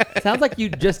 Sounds like you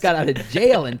just got out of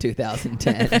jail in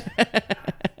 2010.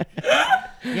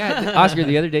 Yeah, Oscar.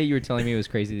 The other day you were telling me it was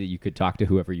crazy that you could talk to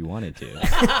whoever you wanted to.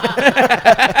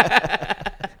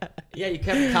 Yeah, you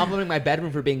kept complimenting my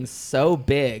bedroom for being so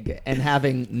big and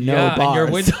having no yeah, bars. and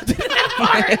your window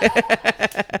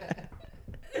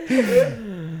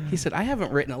He said, I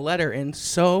haven't written a letter in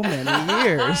so many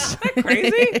years.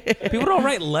 crazy. People don't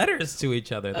write letters to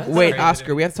each other. That's Wait, crazy.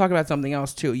 Oscar, we have to talk about something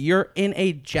else too. You're in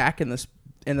a Jack in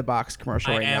the Box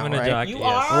commercial I right am now, in a right? Jack. You yes,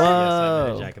 are? Yes, I'm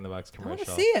in Whoa. a Jack in the Box I want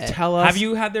commercial. to see it. Tell us. Have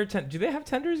you had their? Do they have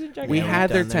tenders in Jack? We in the had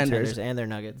Box? their Done tenders. and their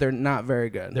nuggets. They're not very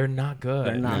good. They're not good.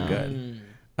 They're not good. Mm.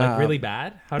 Like really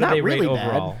bad. How do not they rate really bad.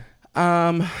 overall?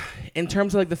 In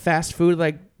terms of like the fast food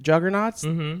like juggernauts,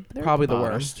 Mm-hmm. probably the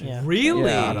Bottom. worst. Yeah. Really?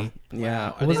 Yeah.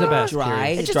 Yeah. What was the best? Dry,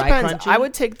 It just dry, depends. crunchy. I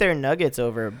would take their nuggets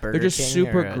over a Burger They're just King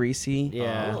super or a- greasy.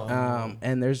 Yeah.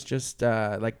 And there's just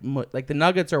like the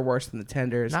nuggets are worse than the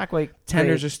tenders. Not quite.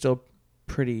 Tenders great. are still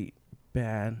pretty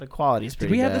bad. The quality's Did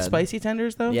pretty we have the bad. spicy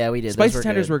tenders though? Yeah, we did. Spicy Those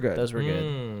tenders were good. Those were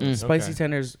good. Mm, Spicy okay.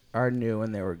 tenders are new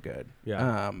and they were good.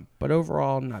 Yeah. But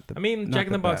overall, not the. I mean, not Jack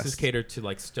in the Box is best. catered to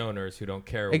like stoners who don't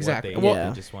care Exactly. what they eat. Well-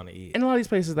 They just want to eat. In a lot of these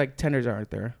places, like tenders aren't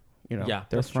there. You know, Yeah,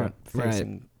 they're that's true. front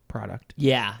facing product.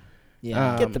 Yeah.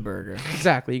 Yeah. Get the burger.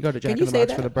 Exactly. You go to Jack Can in you the say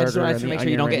Box for the that? I just burger wanted and to the make sure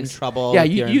you onion don't get in rings. trouble. Yeah,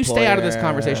 with your you stay out of this employer.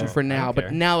 conversation for now. Okay.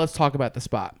 But now let's talk about the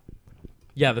spot.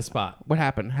 Yeah, the spot. What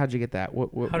happened? How'd you get that?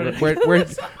 How did I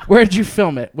Where'd you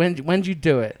film it? When'd you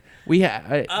do it?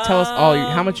 Tell us all.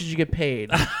 How much did you get paid?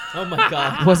 Oh my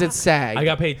god. Was it SAG? I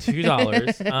got paid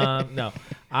 $2. No,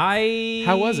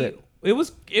 How was it? It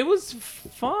was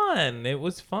fun. It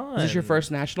was fun. Was this your first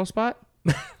national spot?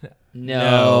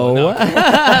 No.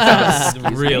 That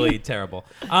was really terrible.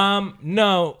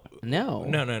 No.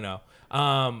 No.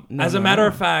 As a matter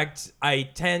of fact, I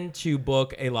tend to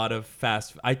book a lot of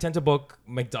I tend to book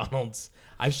McDonald's.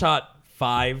 I've shot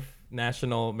 5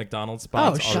 national McDonald's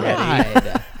spots shit. already.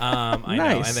 God. I know.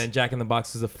 Nice. And then Jack in the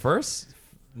Box is the first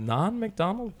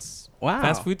non-McDonald's Wow.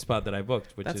 fast food spot that I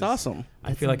booked, which That's is awesome.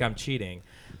 I feel like I'm cheating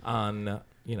on,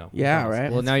 Yeah, McDonald's.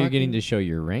 right. Well, now you're getting to show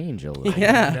your range a little.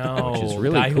 Yeah. No, Which is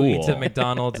really guy who eats cool. at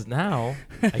McDonald's now,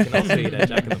 I can also eat at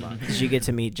Jack in the Box. Did you get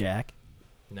to meet Jack?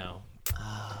 No.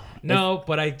 No,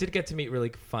 but I did get to meet really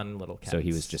fun little cats. So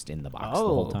he was just in the box the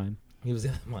whole Oh. time. He was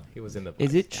in the box.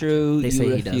 Is it true They you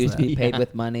say he does refused to that. be paid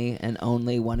with money and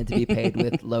only wanted to be paid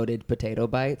with loaded potato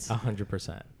bites?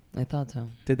 100%. I thought so.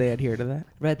 Did they adhere to that?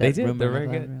 Read that They did. rumor. They're very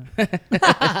good.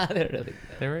 They're really good.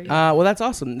 There we go. Well, that's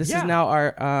awesome. This Yeah. is now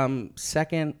our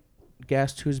second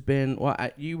guest who's been. Well,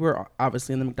 you were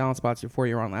obviously in the McDonald's spots before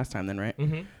you were on last time, then, right?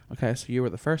 Mm-hmm. Okay, so you were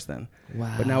the first then.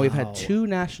 Wow. But now we've had 2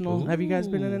 national. Have you guys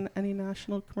been in any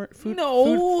national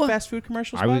No. fast food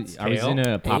commercial I spots? was in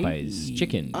a Popeyes Hey.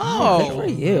 chicken. Oh, Good for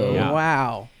you. Yeah.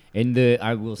 Wow. And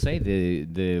I will say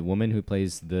the woman who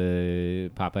plays the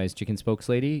Popeyes chicken spokes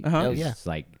lady Uh-huh. Oh, is yeah.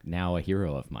 like now a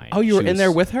hero of mine. Oh, you were She in there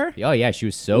was- with her? Oh yeah, she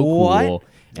was so What? cool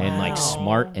and like Wow.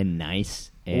 smart and nice.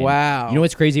 And Wow. You know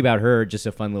what's crazy about her? Just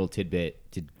a fun little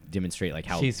tidbit to demonstrate like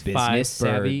how She's business 5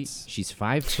 savvy. birds. She's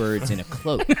 5 birds in a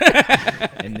cloak.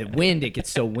 And the wind, it gets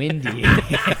so windy.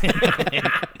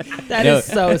 That No. is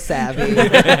so savvy.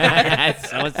 That's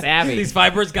so savvy. These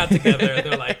fibers got together.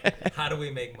 They're like, how do we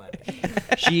make money?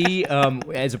 She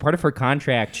as a part of her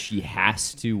contract, she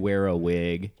has to wear a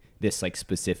wig, this like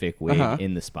specific wig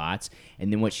in the spots.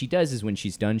 And then what she does is when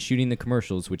she's done shooting the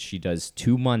commercials, which she does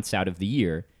 2 months out of the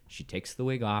year, she takes the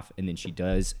wig off and then she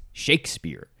does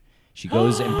Shakespeare. She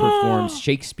goes and performs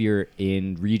Shakespeare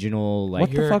in regional like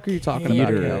What the fuck are you talking about,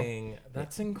 theater. Gail?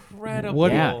 That's incredible.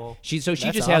 What- Yeah, she That's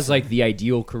just has awesome. like the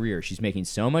ideal career. She's making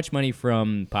so much money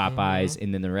from Popeyes,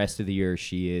 and then the rest of the year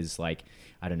she is like,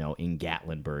 I don't know, in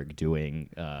Gatlinburg doing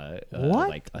What?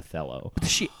 like Othello. Does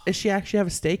she actually have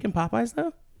a stake in Popeyes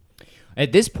though?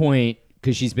 At this point,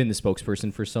 because she's been the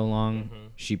spokesperson for so long,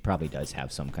 she probably does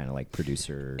have some kind of like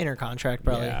producer. In her contract,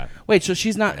 probably. Yeah. Wait, so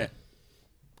she's not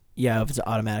Yeah, if it's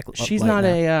automatic. she's like not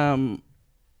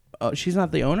that. she's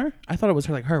not the owner? I thought it was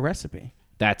her recipe.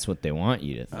 That's what they want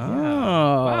you to think. Oh.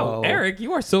 Wow, Eric,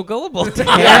 you are so gullible. Tearing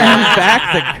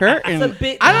back the curtain. It's a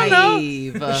bit I don't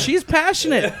naive. know. She's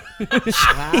passionate.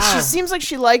 Wow. She seems like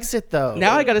she likes it though.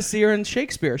 Now I got to see her in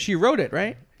Shakespeare. She wrote it,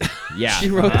 right? Yeah.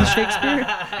 She wrote the Shakespeare.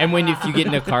 And if you get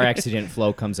in a car accident,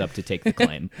 Flo comes up to take the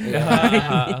claim.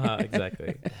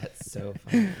 Exactly. That's so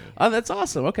funny. Oh, that's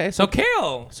awesome. Okay, So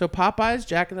Kale. So Popeyes,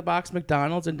 Jack in the Box,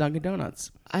 McDonald's, and Dunkin'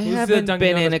 Donuts. I Who's the haven't Dunkin'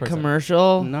 been in Donuts a person?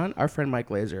 commercial. None. Our friend Mike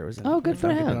Laser was in Oh, good a for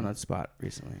Dunkin' him. Donuts spot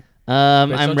recently.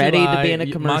 Bitch, I'm don't ready you to lie. be in a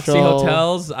Moxie commercial.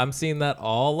 Hotels. I'm seeing that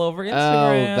all over Oh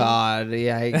Instagram. God,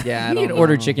 yeah, I You don't can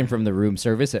order know. chicken from the room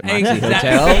service at Moxie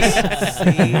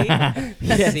Exactly. Hotels.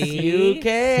 Yes, you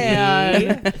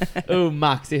can. Ooh,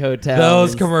 Moxie Hotel.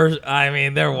 Those commercials. I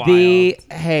mean, they're wild.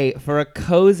 Hey, for a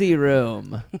cozy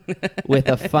room with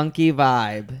a funky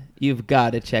vibe, you've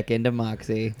got to check into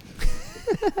Moxie.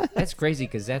 That's crazy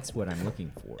because that's what I'm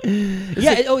looking for.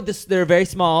 Yeah. They're very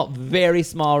small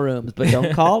rooms, but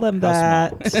don't call them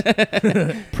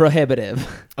that. Prohibitive.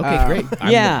 Okay, great.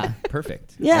 yeah.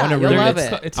 Perfect. Yeah, I want a you'll room love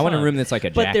that's- it. It's I want a fun. room that's like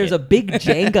a But jacket. there's a big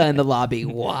Jenga in the lobby.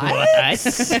 What?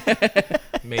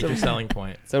 Major selling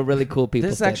point. So really cool people.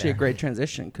 This is stay actually a there. great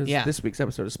transition because Yeah. this week's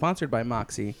episode is sponsored by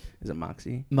Moxie. Is it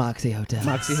Moxie? Moxie Hotel.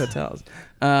 Moxie Hotels.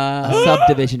 A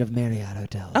subdivision of Marriott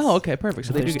Hotels. Oh, okay, perfect.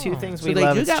 So they There's do two things so we they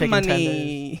love. do It's got chicken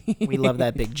money. tenders. We love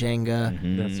that big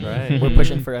Jenga. That's right. We're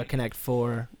pushing for a Connect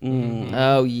 4.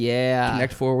 Oh yeah.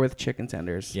 Connect 4 with chicken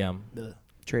tenders. Yeah.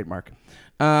 Trademark.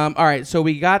 All right, so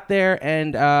we got there,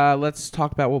 and let's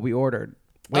talk about what we ordered.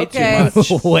 Way Okay.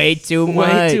 too much. way too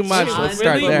much. Way too much. Let's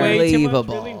start really there. way too much.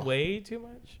 Unbelievable. Really way too much.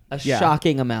 A Yeah.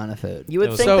 shocking amount of food. You would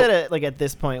was- think So- that at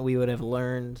this point we would have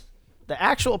learned the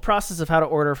actual process of how to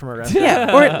order from a restaurant.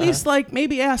 Yeah, or at least like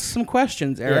maybe ask some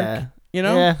questions, Eric. Yeah. You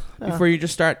know, Yeah. before you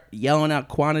just start yelling out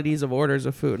quantities of orders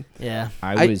of food. Yeah.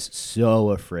 I was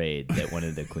so afraid that one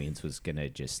of the queens was gonna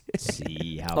just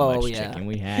see how Oh, much yeah. chicken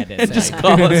we had and just like,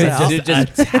 call us out.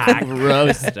 just attack,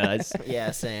 roast us.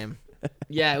 Yeah, same.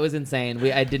 Yeah, it was insane.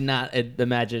 I did not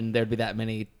imagine there'd be that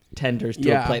many tenders to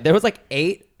Yeah. a plate. There was like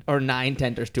 8 or 9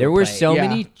 tenders to a plate. There were so Yeah.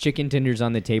 many chicken tenders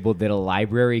on the table that a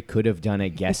library could have done a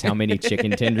guess how many chicken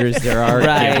tenders there are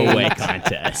Right. giveaway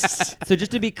contest. So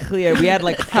just to be clear, we had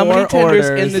like 4 How many tenders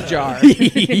orders in the jar?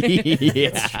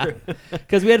 Yeah.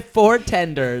 because we had 4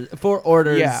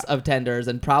 orders Yeah. of tenders,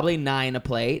 and probably 9 a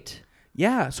plate.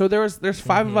 Yeah, so there's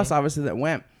 5 of us obviously that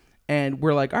went, and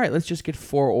we're like, all right, let's just get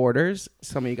 4 orders.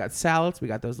 Some of you got salads, we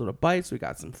got those little bites, we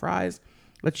got some fries.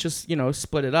 Let's just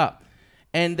split it up,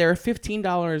 and they're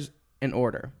 $15 an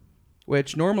order,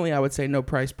 which normally I would say no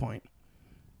price point,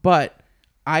 but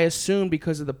I assumed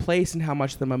because of the place and how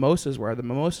much the mimosas were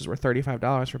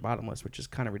 $35 for bottomless, which is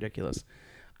kind of ridiculous.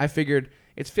 I figured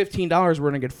it's $15, we're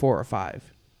gonna get 4 or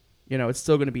 5. It's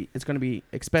still gonna be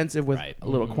expensive with Right. a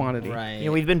little quantity. Right.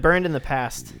 We've been burned in the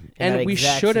past. in And that we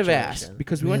exact should have situation. asked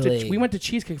because we Really? went to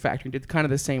Cheesecake Factory and did kind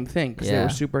of the same thing because they Yeah. were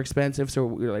super expensive. So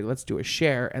we were like, let's do a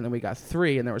share, and then we got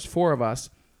 3, and there was 4 of us,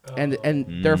 and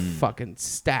they're fucking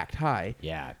stacked high.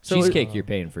 Yeah. So Cheesecake, you're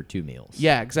paying for 2 meals.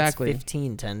 Yeah, It's exactly.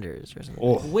 15 tenders or something.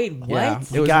 Oh, Wait, what? Yeah.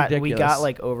 It we was got ridiculous.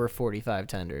 like over 45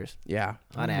 tenders Yeah,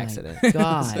 on Oh my accident.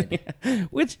 God.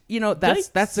 which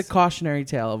that's the cautionary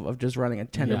tale of just running a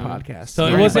tender Yeah. podcast. So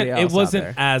for it wasn't anybody else out wasn't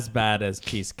there. as bad as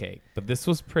cheesecake, but this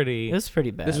was pretty. It was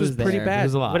pretty bad. This It was was pretty there. it bad.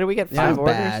 was a lot. What did we get? Yeah. 5 It was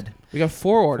orders? bad. We got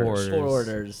 4 orders. 4 orders. 4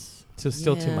 orders. So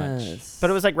still too much. Yes.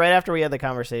 But it was like right after we had the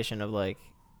conversation of like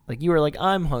you were like,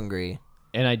 I'm hungry.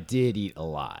 and I did eat a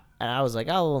lot. And I was like,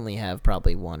 I'll only have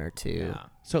probably 1 or 2. Yeah.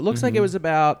 So it looks like it was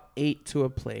about 8 to a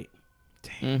plate.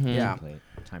 Mhm. Yeah.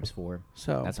 Times 4.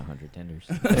 So That's 100 tenders.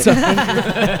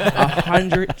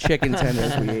 100 chicken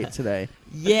tenders we ate today.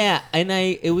 Yeah, and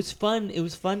it was fun. It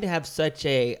was fun to have such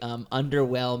a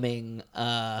underwhelming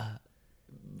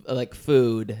like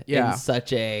food Yeah. in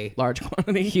such a Large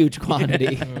quantity. huge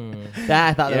quantity. That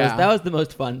I thought Yeah. that was the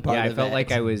most fun part. Yeah, I of felt it.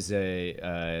 like I was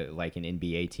like an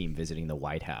NBA team visiting the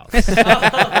White House.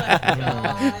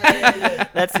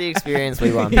 That's the experience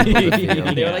we want people to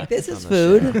feel. They were like, "This is on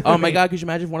the show. food." Oh my god, could you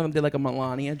imagine if one of them did like a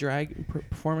Melania drag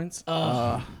performance?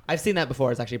 I've seen that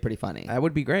before. It's actually pretty funny. That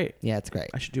would be great. Yeah, it's great.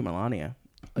 I should do Melania.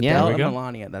 Yeah. Adele There and we go.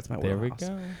 Melania. That's my There we wheelhouse.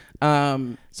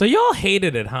 go. So y'all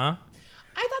hated it, huh?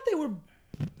 I thought they were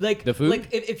like The food? Like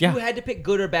if Yeah. you had to pick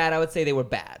good or bad, I would say they were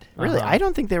bad. Really, I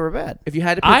don't think they were bad. If you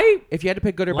had to pick, if you had to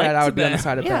pick good or bad, liked I would be on the them.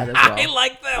 side of Yeah. bad as well. I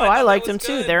like them. Oh, I thought liked that them was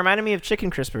too. good. They reminded me of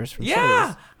Chicken Crispers from Yeah,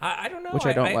 Chili's. I don't know. Which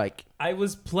I don't like. I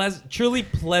was truly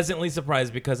pleasantly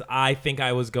surprised because I think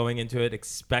I was going into it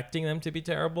expecting them to be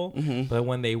terrible, but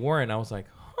when they weren't, I was like,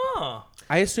 huh.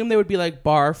 I assume they would be like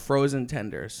bar frozen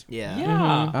tenders. Yeah.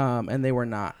 Yeah, And they were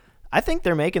not. I think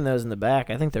they're making those in the back.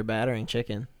 I think they're battering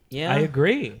chicken. Yeah, I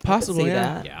agree. Possibly, see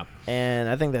yeah. that. Yeah. And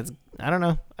I think that's, I don't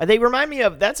know. They remind me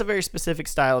of, that's a very specific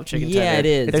style of chicken Yeah, tender. it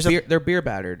is. There's They're beer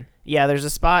battered. there's a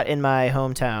spot in my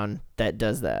hometown that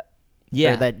does that.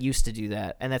 Yeah. Or that used to do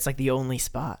that. And that's like the only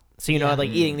spot. So, you know, Yeah. like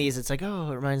eating these, it's like,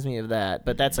 oh, it reminds me of that.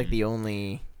 But that's like the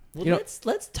only. Well, You know-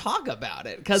 let's talk about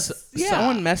it because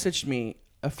Someone messaged me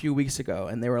a few weeks ago,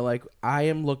 and they were like, "I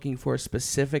am looking for a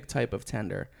specific type of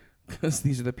tender because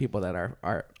these are the people that are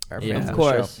fans Of of the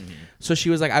course. show." So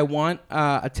she was like, "I want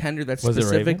a tender that's Was it Raven?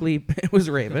 specifically it was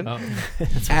Raven Oh.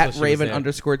 at she was Raven saying.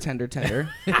 underscore tender."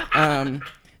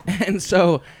 And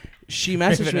so she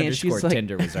messaged me, and she's Underscore like,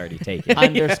 Tinder was already taken.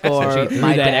 underscore So she threw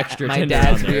my that dad- extra my Tinder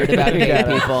dad's on there. weird about gay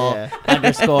people Yeah.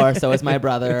 underscore so is my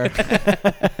brother.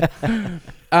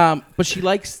 but she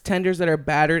likes tenders that are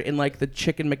battered in like the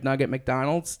chicken McNugget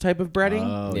McDonald's type of breading,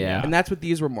 Oh, Yeah. and that's what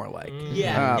these were more like.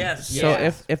 Yeah. Yes, So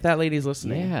yes. if that lady's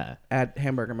listening, Yeah. add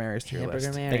Hamburger Mary's to your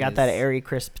list, They got that airy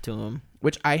crisp to them.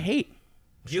 which I hate.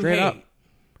 You Straight hate. up.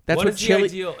 That's What what is the Chili.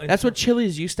 ideal in That's what terms-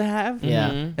 Chili's used to have. Yeah.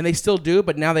 Mhm. and they still do,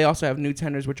 but now they also have new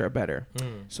tenders which are better.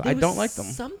 So I There don't was like them.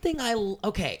 Something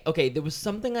okay. There was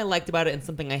something I liked about it and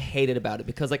something I hated about it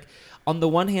because, like, on the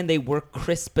one hand they were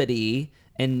crispity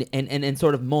and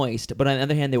sort of moist, but on the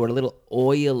other hand they were a little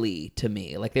oily to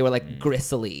me. Like they were like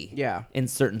gristly. Yeah. In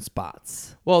certain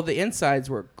spots. Well, the insides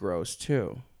were gross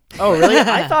too. Oh, really?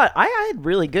 I thought I had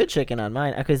really good chicken on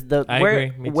mine because I where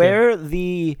agree. Me too. where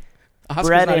the Oscar's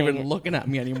not breading- even looking at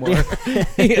me anymore.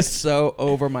 He is so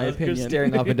over my opinion.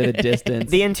 Staring off into the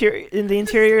distance. the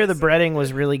interior of the breading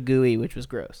was really gooey, which was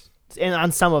gross. And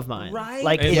on some of mine, Right.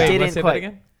 Like Wait, it wait, didn't say that quite.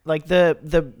 again? Like the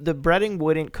breading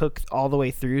wouldn't cook all the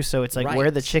way through, so it's like where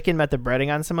Right. the chicken met the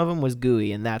breading on some of them was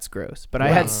gooey, and that's gross. But I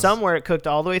had some where it cooked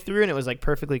all the way through, and it was like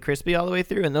perfectly crispy all the way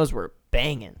through, and those were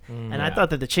banging. And I yeah. thought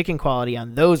that the chicken quality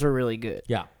on those were really good.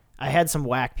 Yeah. I had some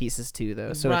whack pieces too,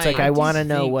 though, so it's Right. like I I want to just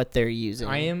know think what they're using.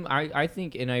 I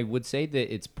think, and I would say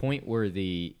that it's point where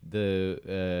the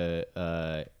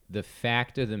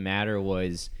fact of the matter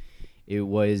was, it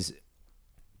was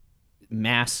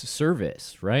mass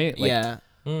service, right? Like, yeah.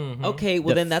 Mm-hmm. Okay,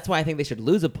 well then that's why I think they should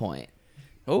lose a point.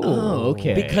 Oh,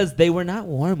 okay. Because they were not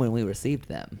warm when we received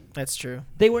them. That's true.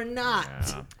 They were not.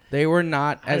 They were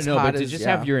not I as don't know, hot but to as just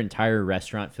yeah. have your entire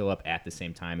restaurant fill up at the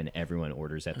same time and everyone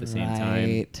orders at the same time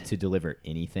Right. to deliver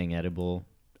anything edible,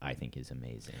 I think is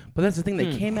amazing. But that's the thing.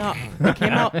 They came out. They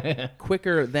came out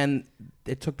quicker than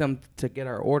it took them to get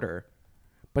our order.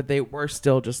 But they were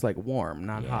still just like warm,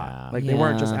 not hot. Like they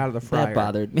weren't just Yeah, out of the fryer. That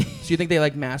bothered me. So you think they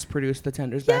like mass produced the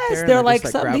tenders back Yes, there? and they're just, like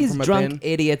grab some them these from a drunk bin?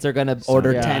 idiots are gonna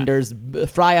order yeah. tenders,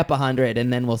 fry up 100,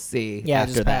 and then we'll see. Yeah,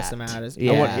 after just pass that. them out as-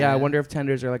 Yeah, I wonder if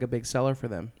tenders are like a big seller for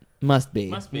them. Must be.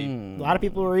 Must be. A lot of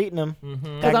people were eating them.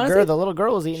 Mm-hmm. That honestly- girl, the little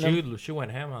girl was eating them. She went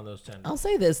ham on those tenders. I'll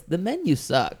say this: the menu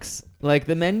sucks. Like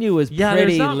the menu was Yeah,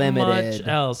 pretty there's not limited. much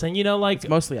else. And you know, like It's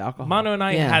mostly alcohol. Mano and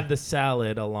I Yeah. had the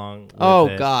salad along with Oh,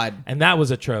 it, God. and that was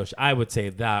atrocious. I would say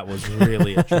that was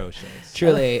really atrocious.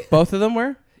 Truly. Both of them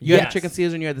were. You had Yes. the chicken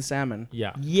Caesar and you had the salmon.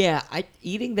 Yeah. Yeah,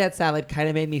 eating that salad kind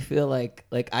of made me feel like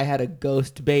I had a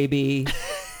ghost baby,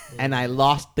 and I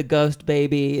lost the ghost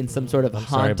baby in some sort of I'm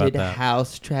sorry about haunted that.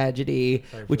 house tragedy,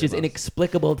 Sorry for which your is loss.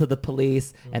 inexplicable to the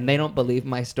police, and they don't believe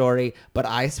my story. But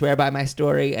I swear by my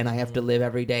story, and I have to live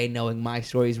every day knowing my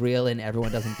story's real, and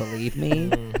everyone doesn't believe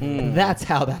me. That's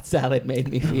how that salad made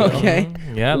me feel. Okay.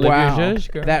 Yeah. Live Wow. your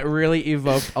zhuzh, girl. That really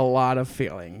evoked a lot of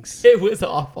feelings. It was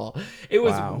awful. It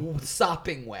was Wow.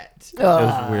 sopping wet. It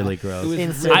was really gross. It was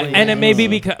Instantly really and it may be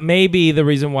gross. because maybe the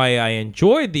reason why I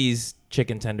enjoyed these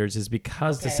chicken tenders is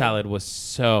because the salad was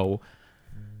so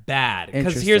bad.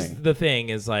 Because here's Interesting. the thing: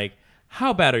 is like,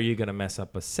 how bad are you gonna mess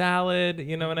up a salad?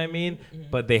 You know what I mean?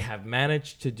 But they have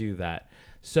managed to do that.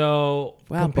 So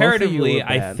Wow, both of you comparatively, were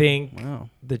I bad. think Wow.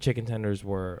 the chicken tenders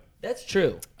were That's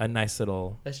true. a nice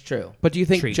little. That's true. But do you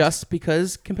think Treat. just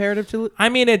because comparative to I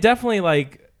mean, it definitely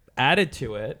like added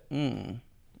to it.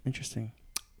 interesting?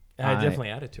 I definitely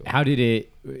added to it. How did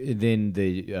it then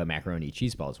the macaroni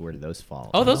cheese balls? Where did those fall?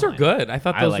 Oh, on those the are line? good. I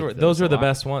thought I those liked were those a the lot.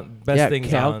 best things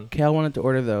Kale, on. Kale wanted to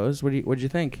order those. What'd you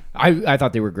think? I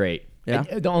thought they were great. Yeah.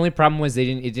 The only problem was it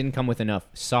didn't come with enough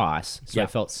sauce, so Yeah. I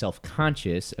felt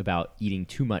self-conscious about eating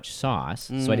too much sauce,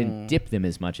 so I didn't dip them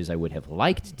as much as I would have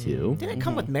liked to. Did it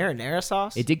come with marinara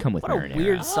sauce? It did come with What marinara. a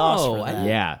weird sauce for I- that.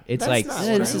 Yeah, it's That's like not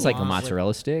eh, what this I is like a want.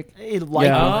 mozzarella stick. Like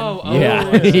Yeah. one. Yeah,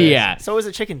 is it? yeah. So is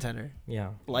a chicken tender. Yeah.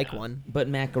 Like one. But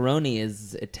macaroni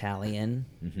is Italian.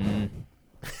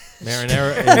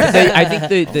 Marinara. I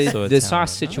think the So the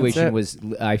sauce Italian. situation it. was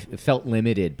I felt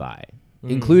limited by,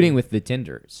 including with the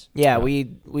tenders. Yeah,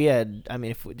 we had. I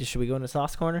mean, should we go into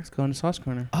sauce corner? Let's go into sauce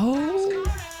corner.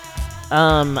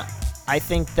 I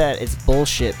think that it's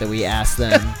bullshit that we asked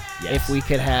them Yes. if we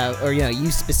could have, or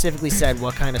you specifically said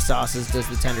what kind of sauces does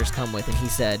the tenders come with, and he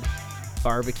said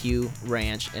barbecue,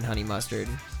 ranch, and honey mustard.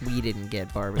 We didn't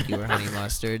get barbecue or honey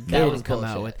mustard. They That didn't was come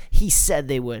out bullshit. with. He said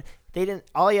they would. They didn't.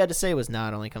 All you had to say was, "No,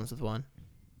 it only comes with one,"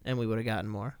 and we would have gotten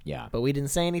more. Yeah. But we didn't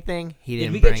say anything. He Did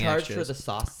didn't we get bring charged extras. for the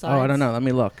sauce sides? Oh, I don't know. Let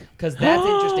me look. Because that's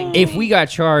interesting. If we got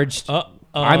charged, I'm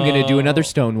gonna do Oh. another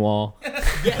Stonewall.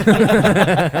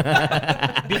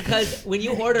 because when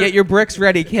you order Get your bricks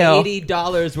ready, Kel.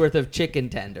 $80 worth of chicken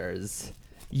tenders,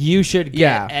 you should get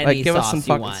Yeah, any like, give us sauce some you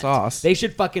fucking want. sauce. They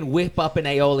should fucking whip up an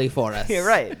aioli for us. Yeah,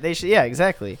 right. They should. Yeah,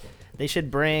 exactly. They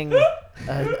should bring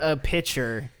a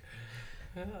pitcher.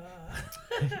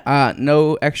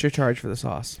 No extra charge for the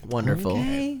sauce. Wonderful.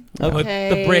 Put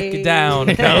the brick down.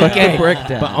 Okay, Brick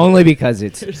down. but only because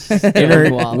it's Inner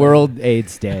Stonewalling. World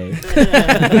AIDS Day.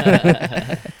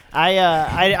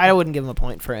 I wouldn't give him a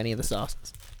point for any of the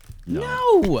sauces.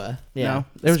 No. Yeah. No,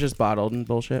 it was just bottled and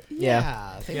bullshit.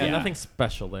 Yeah. Yeah, nothing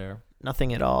special there.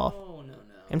 Nothing at all. Oh, no.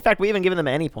 In fact, we haven't given them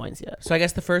any points yet. So I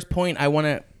guess the first point I want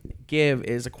to give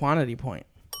is a quantity point.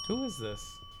 Who is this?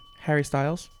 Harry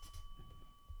Styles,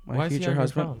 my Why is he future on your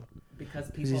husband. phone? Because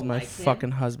Because people he's my like him.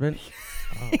 fucking husband.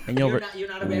 And you'll You're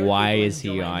not aware Why people is he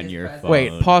enjoying on his your presence. phone?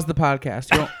 wait. Pause the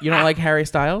podcast. You don't like Harry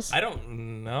Styles? I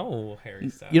don't know Harry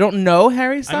Styles. You don't know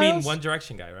Harry Styles? I mean, One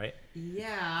Direction guy, right?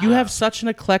 Yeah. You have such an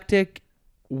eclectic,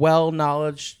 well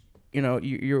knowledge.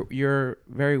 You're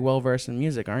very well versed in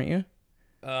music, aren't you?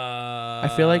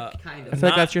 I feel like kind I feel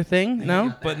like that's your thing.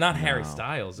 No, but not Harry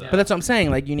Styles. Though. but that's what I'm saying.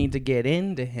 Like you need to get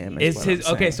into him. Is what his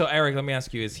I'm okay? saying. So Eric, let me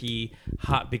ask you: Is he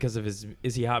hot because of his?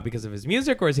 Is he hot because of his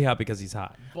music, or is he hot because he's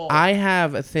hot? I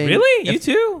have a thing. Really, you if,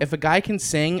 too? If a guy can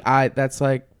sing, that's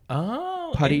like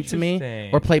Oh, putty to me.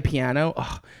 interesting. Or play piano.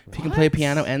 Oh, if you can play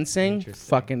piano and sing, Interesting.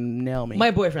 fucking nail me.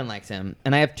 My boyfriend likes him,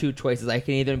 and I have two choices. I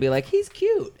can either be like, he's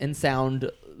cute and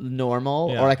sound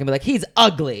normal, Yeah. or I can be like, he's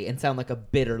ugly and sound like a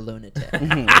bitter lunatic.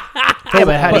 Yeah,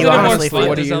 but how do Wasn't you it more honestly sweet? feel?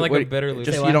 What do Does you sound like a what- bitter Just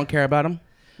loser. Say you what? don't care about him.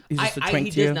 He's just a twink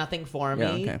he to does you. nothing for me,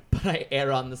 Yeah, okay. but I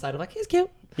err on the side of like, he's cute.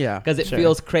 Yeah, Because it sure.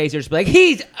 feels crazier to be like,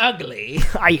 he's ugly.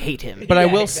 I hate him. But I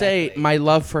Yeah, will exactly. say, my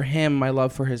love for him, my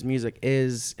love for his music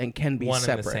is and can be One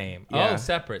separate. and the same. Yeah. Oh,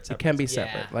 separate. It can be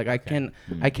separate. separate. Yeah. Like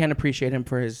I can appreciate him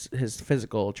for his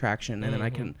physical attraction, and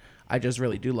then I just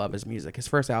really do love his music. His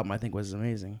first album I think was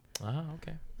amazing. Oh,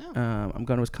 okay. I'm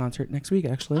going to his concert next week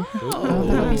actually.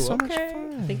 that'll be so much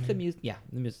I think the music,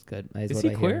 the music's good. Is what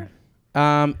he I queer?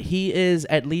 hear. He is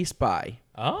at least bi,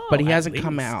 Oh, but he at hasn't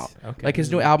come least. out. Okay. Like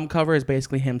his new album cover is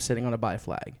basically him sitting on a bi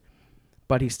flag,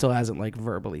 but he still hasn't like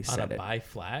verbally on said a it. bi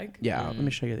flag. Yeah, let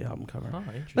me show you the album cover. Oh,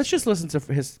 interesting. Let's just listen to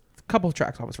his couple of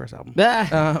tracks off his first album.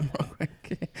 Ah, Real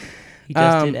quick. he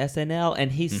just did um, SNL,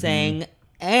 and he sang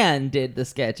and did the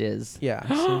sketches. Yeah.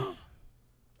 so-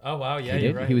 Oh wow, yeah, He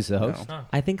you're did? right. He was the host. Huh.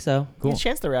 I think so. Cool.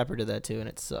 Chance the Rapper did that too, and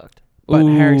it sucked. but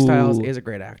Harry Ooh. Styles is a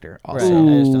great actor. Right. Also,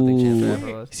 I just don't think Chance the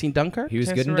Rapper was. you seen Dunkirk? He was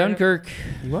Chance good in the Rapper? Dunkirk.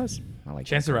 He was. I like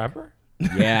Chance the Rapper?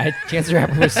 Dunkirk. Yeah, Chance the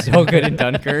Rapper was so good in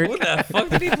Dunkirk. Who the fuck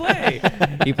did he play?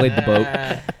 He played the boat.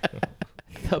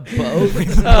 The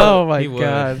boat. Oh my He would.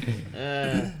 god.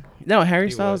 No, Harry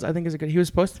He Styles would. I think is a good. He was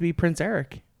supposed to be Prince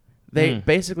Eric. They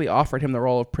basically offered him the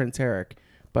role of Prince Eric,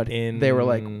 but they were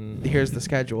like, "Here's the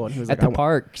schedule," and he was At like, the "I want-"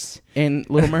 parks. in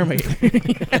Little Mermaid.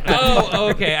 Oh,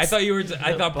 okay. I thought you were.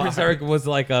 I thought Prince Eric was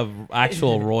like a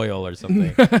actual royal or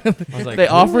something. I was like, They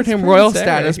who offered is him Prince royal Eric?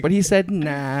 status, but he said,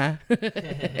 "Nah."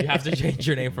 You have to change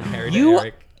your name from Harry You- to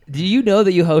Eric. Do you know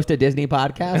that you host a Disney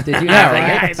podcast? Did you? Yeah, know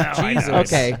right? that? Jesus.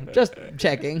 Okay, just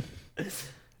checking.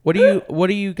 What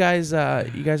do you guys?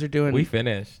 You guys are doing? We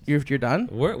finished. You're done.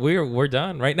 We're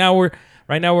done right now.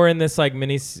 We're in this like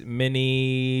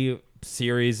mini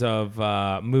series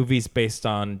of movies based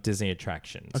on Disney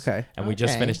attractions. Okay. and we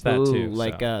just Okay. finished that Ooh, too.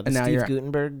 like so. the And now Steve you're-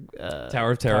 Gutenberg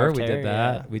Tower of Terror. We did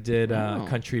that. yeah. We did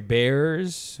Country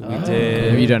Bears. We Have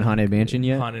did you done Haunted Mansion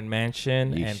yet? Haunted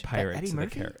Mansion Yeesh. and Pirates Eddie of the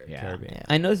Murphy? Yeah. Caribbean. Yeah.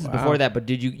 I know this is Wow. before that, but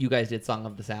did you guys did Song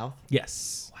of the South?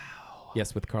 Yes. Wow.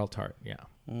 Yes, with Carl Tart. Yeah.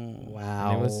 Wow.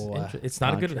 And it was. It's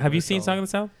not a good. Have you seen Song of the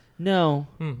South? No.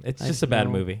 It's I just a bad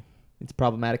know. movie. It's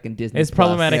problematic in Disney. It's Plus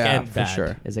problematic Yeah, and for bad.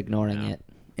 sure. is ignoring it.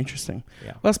 Interesting.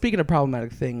 Yeah. Well, speaking of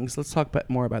problematic things, let's talk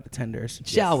more about the tenders.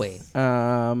 Shall we?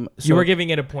 So You were giving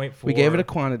it a point for. we gave it a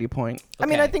quantity point, I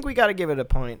mean, Okay. I think we got to give it a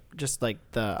point, just like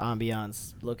the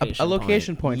ambiance location. a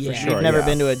location point for Yeah. sure. We've never yeah.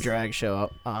 been to a drag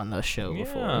show on the show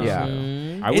before. Yeah.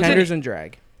 Mm. I would, Tenders and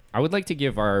drag. I would like to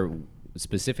give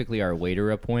specifically our waiter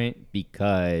a point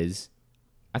because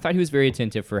I thought he was very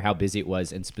attentive for how busy it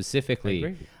was, and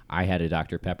specifically, I had a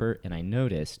Dr. Pepper, and I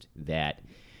noticed that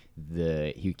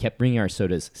he kept bringing our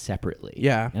sodas separately.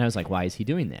 Yeah. And I was like, why is he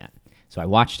doing that? So I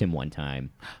watched him one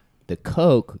time. The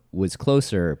Coke was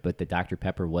closer, but the Dr.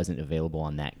 Pepper wasn't available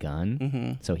on that gun.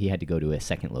 Mm-hmm. So he had to go to a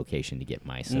second location to get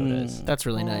my sodas. That's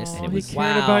really nice. And it He was cared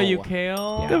Wow. about you,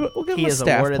 Kale. Yeah. We'll give He him a is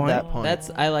staff awarded point. that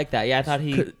point. I like that. Yeah, I thought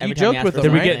he. Could- Every you time he joked asked with for him,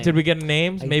 Did we something- get? Did we get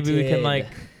names? I Maybe we can did. like.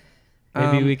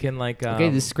 Maybe Um, we can like. Okay,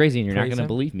 this is crazy, and you're not praise going to him?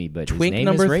 believe me, but his Twink name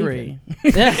number is Raven.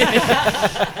 3.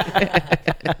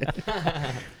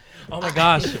 Oh my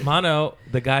gosh, Mono,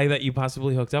 the guy that you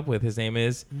possibly hooked up with, his name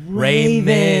is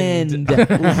Raymond. Raymond.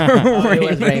 Oh, it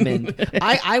was Raymond.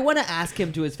 I want to ask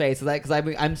him to his face because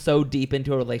I'm so deep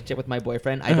into a relationship with my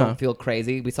boyfriend. I don't feel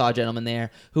crazy. We saw a gentleman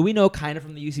there who we know kind of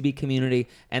from the UCB community.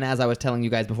 And as I was telling you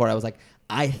guys before, I was like,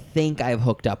 I think I've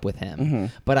hooked up with him,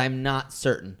 but I'm not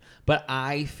certain. But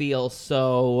I feel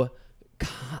so.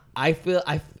 I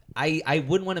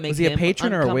wouldn't want to make Was he a him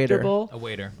patron or a waiter? uncomfortable. A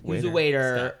waiter. He's a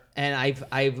waiter, and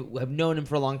I've known him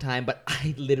for a long time, but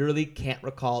I literally can't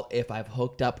recall if I've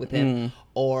hooked up with him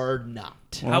or not.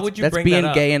 How would you That's bring being that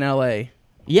up? gay in LA.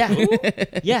 Yeah,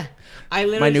 yeah. I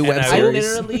literally, My new web I series.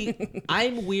 literally,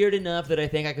 I'm weird enough that I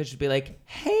think I could just be like,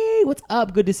 "Hey, what's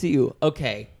up? Good to see you."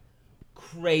 Okay.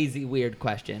 Crazy weird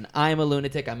question. I'm a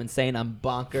lunatic. I'm insane. I'm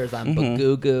bonkers. I'm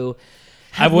bagoo.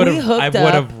 I would we have. hooked I up?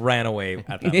 would have ran away at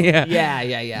that. moment.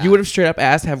 Yeah. You would have straight up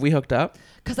asked, "Have we hooked up?"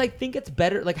 Because I think it's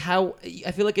better. Like how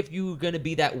I feel like if you're gonna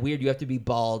be that weird, you have to be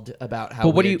bald about how.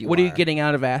 But what are weird you are. getting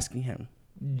out of asking him?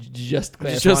 Just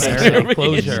Just Clarity.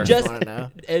 Closure. just wanna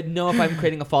know. know if I'm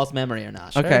creating a false memory or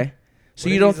not. Okay. So What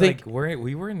you if don't he's think like,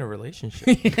 we were in a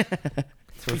relationship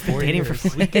for 4 dating years.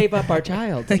 for We gave up our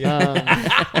child.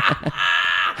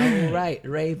 Oh, right,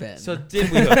 Raven. So did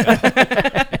we hook up?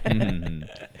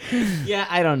 yeah,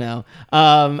 I don't know.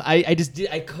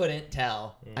 I couldn't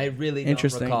tell. I really don't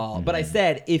Interesting. recall. But I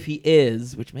said if he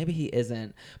is, which maybe he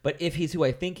isn't, but if he's who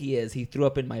I think he is, he threw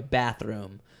up in my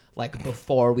bathroom like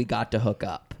before we got to hook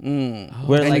up. Where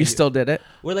and like you still did it?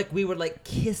 we were like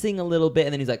kissing a little bit,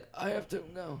 and then he's like, I have to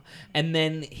go, and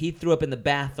then he threw up in the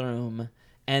bathroom.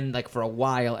 And like for a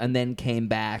while, and then came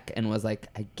back and was like,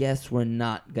 I guess we're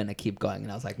not gonna keep going.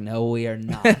 And I was like, no, we are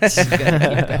not gonna keep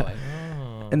going.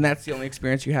 And that's the only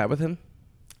experience you had with him?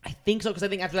 I think so, because I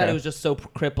think after that Okay. it was just so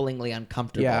cripplingly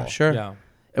uncomfortable. Yeah, sure. Yeah.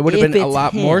 It would have If been a it's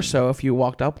lot more him. so if you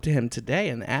walked up to him today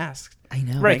and asked. I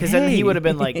know. Right, because then hey. he would have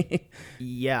been like,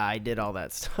 "Yeah, I did all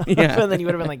that stuff," Yeah. and then you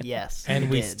would have been like, "Yes," And I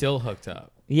we did." still hooked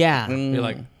up. Yeah. You're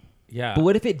like, yeah. But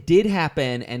what if it did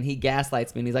happen and he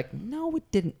gaslights me and he's like, no, it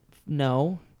didn't.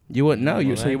 No. You wouldn't know.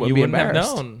 Well, So then you wouldn't be have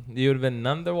embarrassed. known. You would have been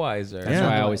none the wiser. That's Yeah.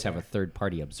 why I always have a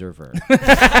third-party observer.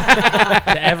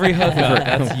 To every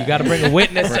hookup. You got to bring a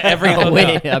witness to every hookup. Wait,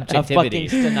 A fucking objectivity.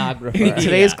 stenographer. In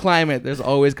today's Yeah. climate, there's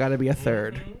always got to be a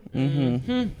third.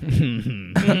 And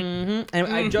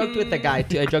I joked with the guy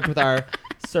too. I joked with our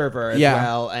server as Yeah.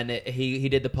 well, and he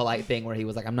did the polite thing where he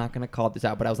was like, "I'm not gonna call this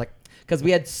out," but I was like, because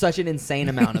we had such an insane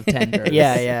amount of tenders.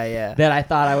 Yeah. That I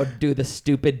thought I would do the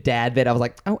stupid dad bit. I was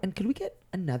like, "Oh, and could we get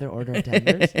another order of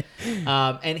tenders?"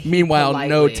 And he Meanwhile, no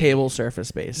politely- table surface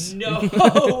space. No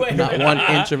way. Not 1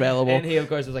 inch available. And he, of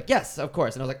course, was like, "Yes, of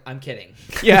course." And I was like, "I'm kidding."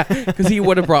 Yeah, because he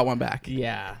would have brought one back.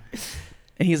 Yeah.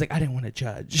 And he's like, I didn't want to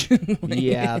judge.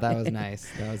 Yeah, that was nice.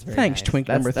 That was very Thanks, nice. twink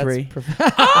number 3.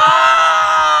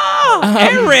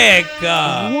 Eric!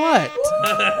 What?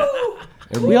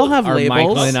 We all have Are labels.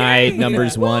 Michael and I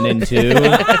numbers 1 and 2?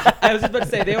 I was just about to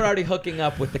say they were already hooking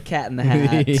up with the Cat in the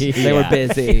Hat. They were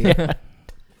busy.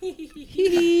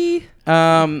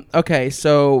 Okay,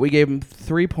 so we gave him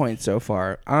 3 points so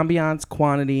far: ambiance,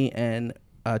 quantity, and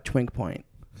twink point.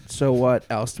 So what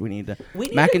else do we need to? We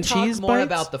need Mac to and talk cheese more bites?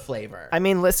 about the flavor. I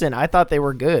mean, listen, I thought they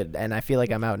were good, and I feel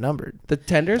like I'm outnumbered. The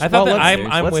tenders. I thought Well, that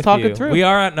I'm let's with talk you. it through. We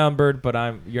are outnumbered, but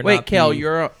you're Wait, not. Kale, the-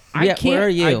 you're. Yeah, where are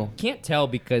you? I can't tell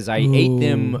because I ate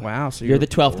them Wow, so You're the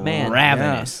 12th man.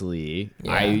 ravenously.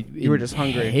 Yeah. You were just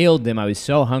hungry. Inhaled them. I was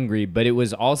so hungry, but it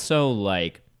was also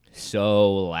like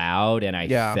so loud, and I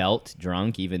Yeah. felt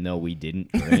drunk even though we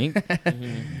didn't drink. that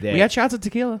We had shots of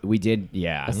tequila. we did,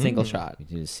 yeah. A single shot. We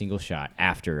did a single shot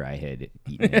after I had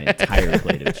eaten an entire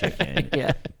plate of chicken.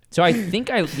 Yeah. So I think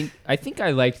I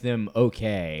liked them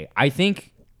okay. I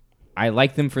think I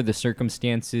like them for the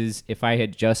circumstances. If I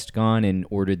had just gone and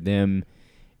ordered them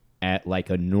at like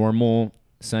a normal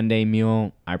Sunday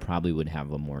meal, I probably would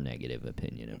have a more negative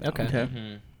opinion about Okay. it.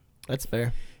 Okay. That's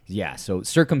fair. Yeah, so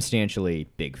circumstantially,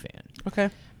 big fan. Okay.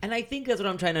 And I think that's what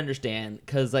I'm trying to understand,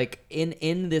 because like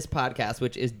in this podcast,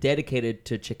 which is dedicated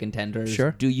to chicken tenders,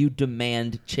 Sure. do you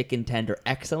demand chicken tender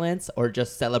excellence or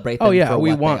just celebrate them Oh yeah, for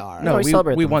we what want they are? No, we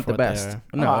celebrate we them want for the what they best. are.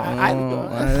 No,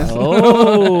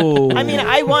 Oh, I mean,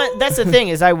 I want. That's the thing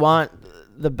is, I want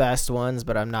the best ones,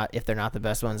 but I'm not. If they're not the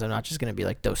best ones, I'm not just gonna be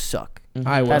like those suck.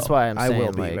 I will. That's why I'm I will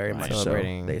saying, be like, very much so.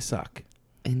 celebrating- They suck.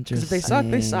 Because interesting. if they suck,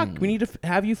 they suck. We need to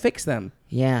have you fix them.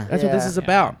 Yeah. That's what this Yeah. is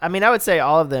about. I mean, I would say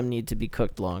all of them need to be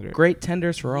cooked longer. Great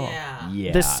tenders for all.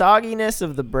 Yeah. The sogginess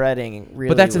of the breading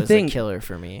really that's the was thing. a killer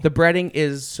for me. The breading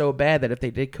is so bad that if they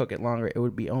did cook it longer, it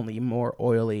would be only more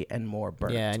oily and more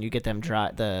burnt. Yeah, and you get them dry.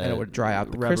 And it would dry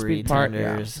out the rubbery crispy part, yeah. I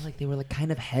tenders. feel like they were like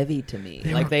kind of heavy to me.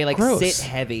 They like were they like gross. sit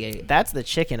heavy. That's the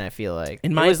chicken. I feel like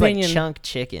In it my was opinion- like chunk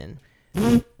chicken.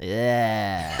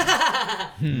 Yeah.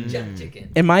 Junk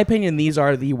chicken. In my opinion, these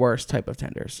are the worst type of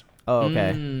tenders. Oh,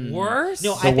 okay. Worse?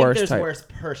 No, The I think worst there's type. worse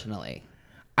personally.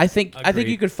 I think Agreed.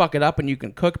 you could fuck it up and you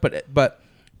can cook, but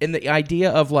in the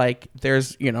idea of like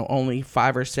there's only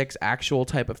 5 or 6 actual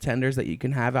type of tenders that you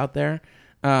can have out there.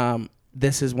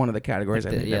 This is one of the categories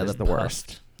I think that is the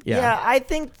worst. Yeah. I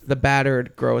think The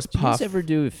battered, gross Did you puff. guys ever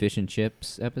do fish and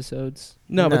chips episodes?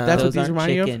 No, but No. that's what Those these aren't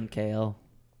remind you of. chicken, Kale.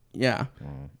 Yeah.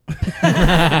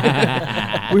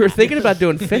 We were thinking about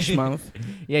doing Fish Month.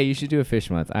 Yeah, you should do a fish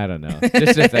month. I don't know.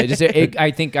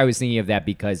 I think I was thinking of that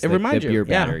because It the reminds you, beer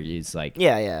yeah. batter is like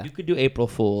yeah. You could do April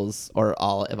Fools or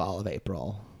all of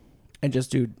April. And just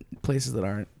do places that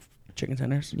aren't chicken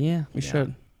tenders. Yeah. We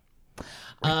should.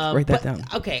 Write that down.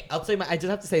 Okay, I'll say I just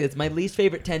have to say this. My least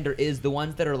favorite tender is the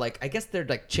ones that are like, I guess they're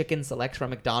like chicken selects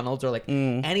from McDonald's or like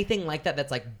anything like that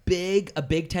that's like a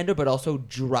big tender, but also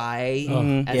dry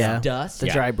as Yeah. dust. The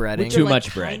dry breading. Which Too are, like,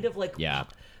 much bread. Kind of like, Yeah.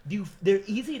 they're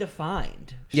easy to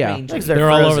find. Yeah. strangely. Like They're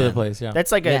all over frozen. the place, yeah. That's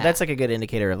like Yeah. a good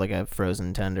indicator of like a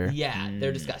frozen tender. Yeah,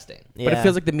 they're disgusting. But it Yeah.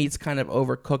 feels like the meat's kind of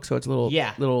overcooked, so it's a little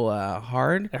Yeah.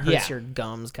 hard. It hurts Yeah. your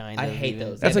gums kind of. I hate even.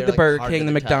 those. That's Yeah, like the they're, Burger hard King,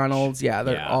 to the touch. McDonald's. Yeah,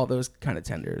 they're Yeah. all those kind of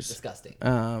tenders. Disgusting.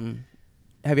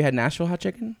 Have you had Nashville hot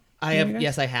chicken? I You have. guys?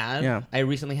 Yes, I have. Yeah. I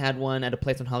recently had one at a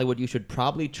place in Hollywood you should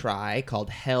probably try called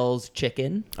Hell's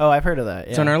Chicken. Oh, I've heard of that.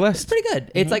 It's on our It's list. pretty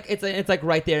good. It's like it's like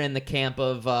right there in the camp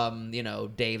of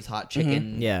Dave's Hot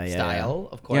Chicken Yeah, yeah, style,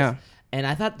 of course. Yeah. And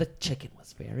I thought the chicken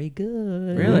was very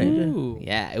good. Really? Ooh.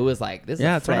 Yeah, it was like this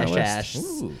Yeah, is it's a on our fresh list.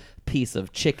 ass piece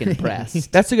of chicken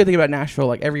breast. That's the good thing about Nashville.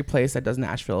 Like every place that does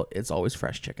Nashville, it's always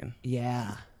fresh chicken.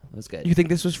 Yeah, it was good. You think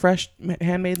this was fresh,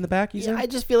 handmade in the back? You Yeah, said? I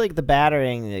just feel like the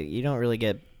battering, you don't really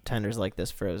get tenders like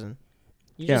this frozen.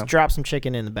 You Yeah. just drop some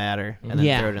chicken in the batter and then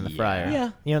Yeah. throw it in the fryer.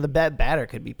 Yeah. You know, the batter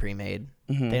could be pre-made.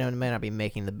 They may not be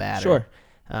making the batter. Sure.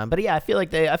 But yeah, I feel like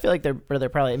they're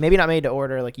probably maybe not made to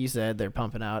order like you said. They're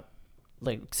pumping out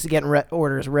like getting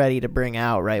orders ready to bring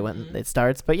out right when it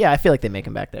starts. But yeah, I feel like they make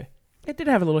them back there. It did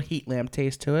have a little heat lamp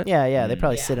taste to it. Yeah, they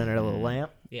probably sit under a little lamp.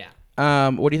 Yeah.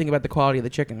 What do you think about the quality of the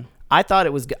chicken? I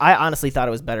honestly thought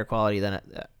it was better quality than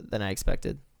I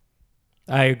expected.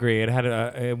 I agree.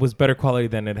 It was better quality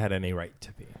than it had any right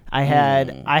to be.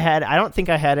 I don't think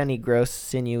I had any gross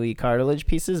sinewy cartilage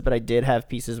pieces, but I did have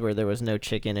pieces where there was no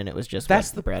chicken and it was just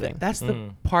That's the breading. That's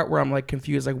the part where I'm like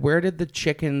confused. Like, where did the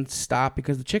chicken stop?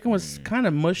 Because the chicken was kind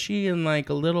of mushy and like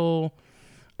a little,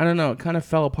 I don't know, it kind of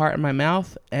fell apart in my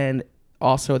mouth, and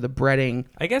also the breading.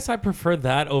 I guess I prefer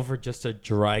that over just a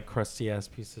dry, crusty ass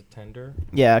piece of tender.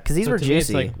 Yeah, because these So were to me, it's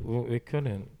juicy, like, it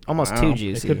couldn't. almost Wow. too It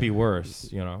juicy. It could be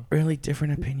worse, you know. Really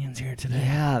different opinions here today.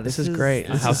 Yeah, this is great.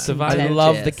 A This house is- divided. I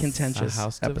love the Contentious. contentious A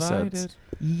house episodes. divided.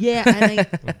 Yeah,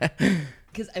 and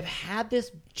because I've had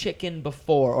this chicken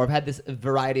before, or I've had this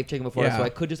variety of chicken before, Yeah. so I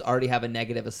could just already have a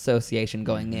negative association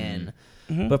going in.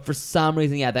 But for some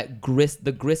reason, yeah, the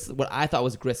what I thought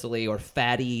was gristly or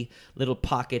fatty little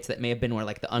pockets that may have been where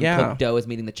like the uncooked dough is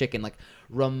meeting the chicken, like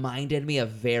reminded me of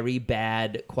very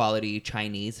bad quality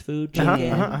Chinese food chicken.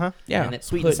 Yeah. and it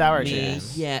Sweet and put sour me, chicken.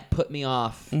 yeah, it put me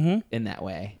off in that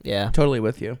way. Yeah, Totally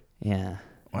with you. Yeah.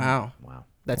 Wow.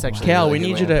 that's actually. Cal, a we really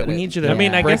need good you way to put we it. need you to. I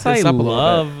mean, I break guess I this up a little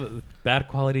bit. love bad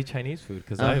quality Chinese food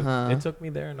because Uh-huh. it took me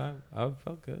there and I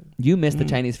felt good. You missed the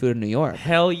Chinese food in New York.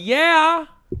 Hell yeah!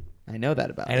 I know that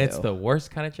about And you. it's the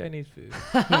worst kind of Chinese food,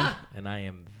 and I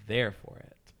am there for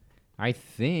it. I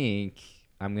think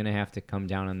I'm gonna have to come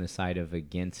down on the side of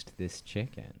against this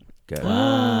chicken. Good.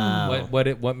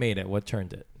 What made it? What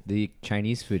turned it? The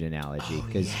Chinese food analogy,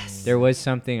 because there was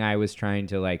something I was trying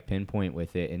to like pinpoint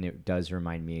with it, and it does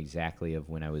remind me exactly of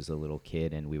when I was a little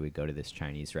kid and we would go to this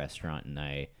Chinese restaurant and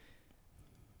I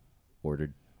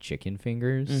ordered chicken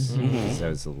fingers Mm-hmm. because I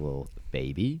was a little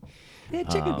baby. Yeah,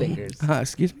 chicken fingers.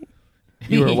 Excuse me.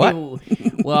 You were what?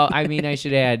 Well, I mean, I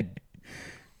should have had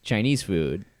Chinese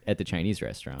food at the Chinese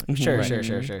restaurant. Sure,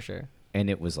 Right. sure. And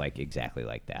it was like exactly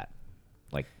like that.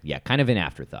 Like, yeah, kind of an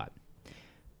afterthought.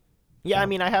 Yeah, I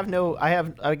mean,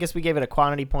 I guess we gave it a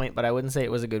quantity point, but I wouldn't say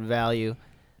it was a good value.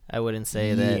 I wouldn't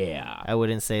say that. Yeah. I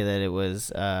wouldn't say that it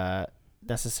was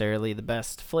necessarily the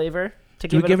best flavor to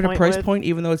Do we give it a point price with. point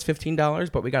even though it's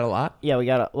 $15, but we got a lot? Yeah, we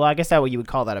got. Well, I guess that what you would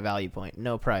call that a value point.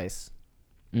 No price,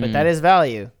 but Mm. that is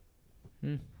value.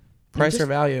 Price or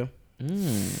value?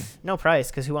 No price,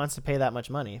 because who wants to pay that much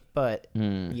money? But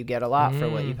you get a lot for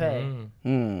what you pay.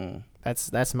 Hmm.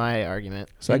 That's my argument.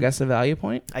 So I guess a value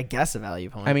point? I guess a value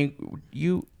point. I mean,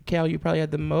 Cal, you probably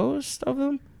had the most of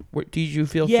them. Did you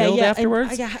feel Yeah, filled yeah.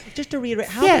 afterwards? And, just to reiterate,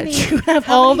 how Yeah, many? did you have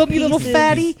how all many of them, you little pieces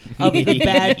fatty? Of the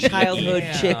bad childhood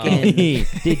chicken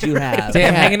did you have?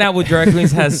 Damn, hanging out with drag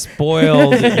queens has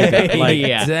spoiled. Like,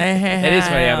 Yeah. damn. That is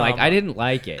funny. I'm like, I didn't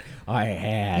like it. I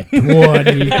had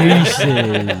 20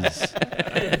 pieces.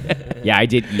 Yeah, I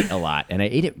did eat a lot, and I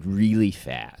ate it really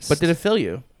fast. But did it fill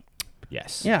you?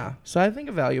 Yes. Yeah. So I think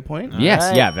a value point. Yes.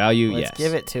 Alright, Yeah. Value. Let's yes.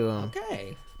 give it to him,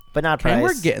 Okay. but not price. And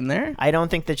we're getting there. I don't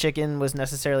think the chicken was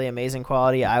necessarily amazing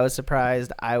quality. I was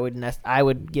surprised. I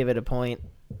would give it a point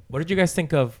What did you guys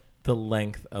think of the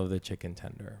length of the chicken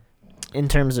tender? in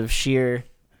terms of sheer.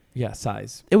 Yeah,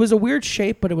 size. It was a weird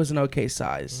shape, but it was an okay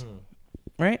size.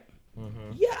 Right?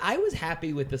 Yeah, I was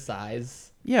happy with the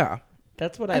size. Yeah.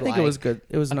 That's what I think it was good.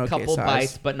 It was an A okay couple size.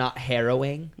 bites, but not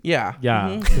harrowing. Yeah.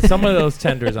 Yeah. 'Cause some of those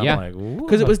tenders, I'm Yeah. like,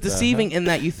 Because it was what the deceiving heck? in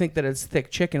that you think that it's thick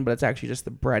chicken, but it's actually just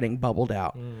the breading bubbled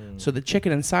out. So the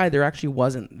chicken inside, there actually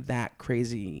wasn't that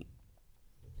crazy.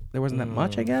 There wasn't that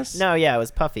much, I guess. No, yeah, it was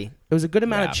puffy. It was a good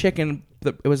amount Yeah. of chicken.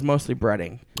 It was mostly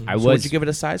breading. I So was. would you give it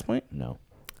a size point? No.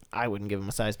 I wouldn't give him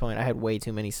a size point. I had way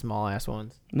too many small ass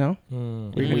ones, No.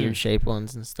 weird shaped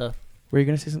ones and stuff. Were you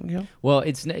gonna say something, Gil? Well,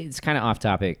 it's kind of off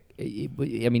topic.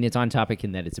 I mean, it's on topic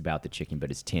in that it's about the chicken, but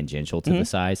it's tangential to the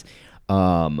size.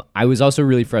 I was also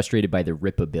really frustrated by the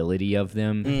rippability of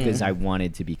them because I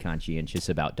wanted to be conscientious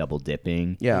about double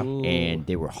dipping. Yeah. And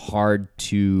they were hard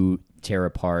to tear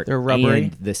apart. They're rubbery?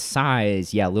 And the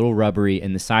size, yeah, a little rubbery,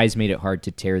 and the size made it hard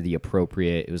to tear the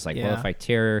appropriate. It was like, well, Yeah. if I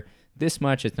tear this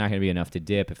much, it's not going to be enough to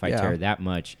dip. If I Yeah. tear that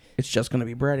much, It's just gonna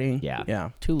be breading. Yeah. Yeah.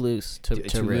 Too loose to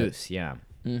too rip. loose. Yeah.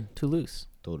 Too loose.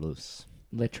 Too loose.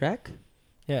 Litrek?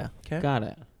 Yeah, Okay. Got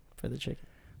it. for the chicken.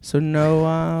 So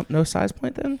no size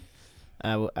point then.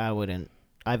 I wouldn't.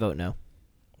 I vote no.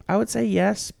 I would say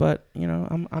yes, but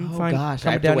I'm Oh, fine gosh, I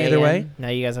coming have to down weigh either way. in. Now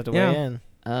you guys have to Yeah. weigh in.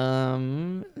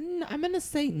 I'm gonna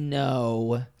say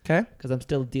no Okay. because I'm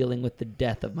still dealing with the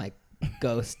death of my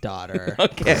ghost daughter.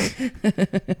 Okay.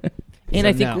 And So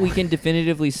I think no. we can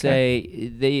definitively say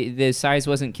the size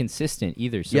wasn't consistent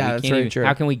either. So Yeah, we that's can't very even, true.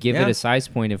 how can we give Yeah. it a size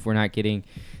point if we're not getting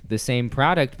the same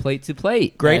product plate to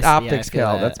plate? Great Yeah, I optics, feel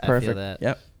Cal. that. That's I feel perfect. that.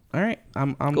 Yep. All right.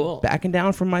 I'm Cool. backing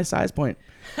down from my size point.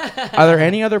 Are there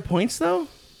any other points though?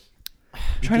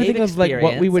 Trying to gave think of like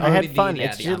what we would. I Or had maybe, fun. yeah,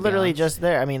 It's the you're literally ambiance. just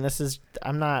there. I mean, this is.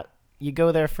 I'm not. You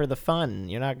go there for the fun.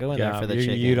 You're not going there for the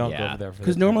chicken. You don't Yeah. go there for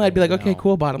Because the normally I'd be like, chicken, okay, no.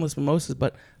 cool, bottomless mimosas,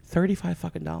 but $35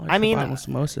 fucking dollars. I mean, for bottomless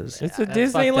mimosas. It's a That's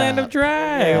Disneyland fucked of up.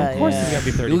 drag. Yeah, of course, yeah. it's gotta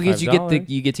be $35.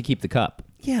 You get to keep the cup.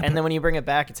 Yeah. And then when you bring it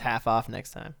back, it's half off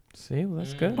next time. See, well,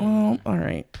 that's good. Oh, all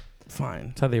right, fine.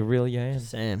 That's how they reel you in.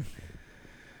 Same.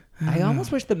 I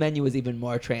almost wish the menu was even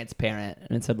more transparent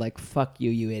and it said like "fuck you,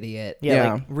 you idiot." Yeah.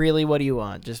 Yeah. Like, really, what do you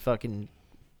want? Just fucking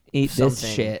Eat something.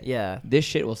 this shit. Yeah. This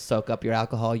shit will soak up your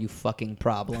alcohol, you fucking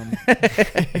problem.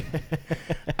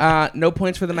 No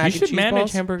points for the mac You and should cheese manage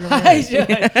balls. Hamburger I Mary's.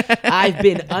 should. I've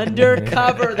been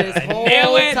undercover this whole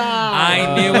Knew it. time.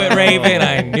 I knew it, Raven.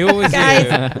 I knew it was you.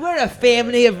 Guys, we're a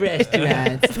family of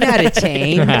restaurants, not a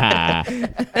chain.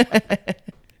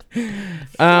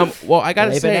 Well, I gotta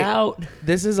Leave it say, out.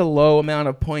 this is a low amount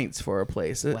of points for a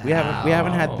place. We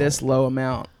haven't had this low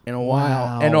amount in a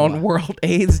while, and Wow. on World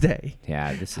AIDS Day.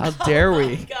 Yeah, this How is dare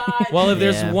we? Well, if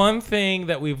there's Yeah. one thing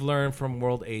that we've learned from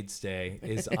World AIDS Day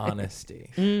is honesty.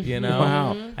 You know?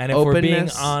 Wow. And if we're being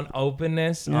Openness. on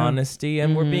openness, Yeah. honesty,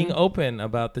 and we're being open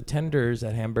about the tenders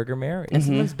at Hamburger Mary's.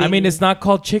 Someone's I mean, being- it's not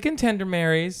called Chicken Tender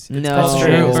Mary's. It's No, called it's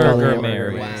true. It's called Hamburger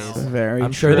Hamburger Mary's. Wow. Very.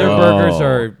 I'm sure their burgers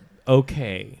are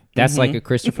okay. that's like a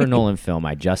Christopher Nolan film.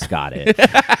 I just got it.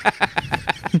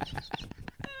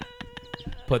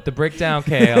 Put the brick down,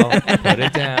 Kale. Put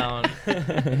it down.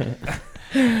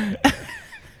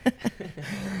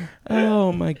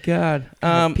 Oh my God.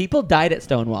 People died at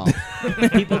Stonewall.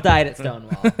 People died at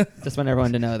Stonewall. Just want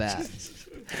everyone to know that.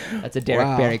 That's a Derek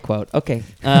Wow. Barry quote. Okay.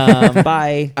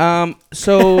 Bye.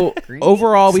 So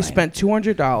overall, we spent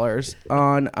 $200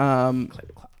 on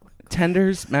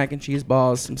tenders, mac and cheese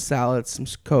balls, some salads, some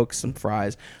Cokes, some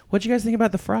fries. What'd you guys think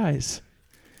about the fries?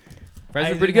 Fries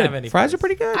I are pretty didn't have good. any Fries are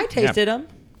pretty good. I tasted them.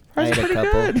 Fries I are had a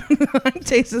pretty couple. good. I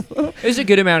tasted them. There's a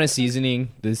good amount of seasoning.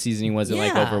 The seasoning wasn't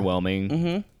like Yeah.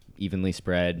 overwhelming, evenly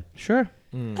spread. Sure.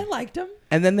 I liked them.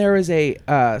 And then there was a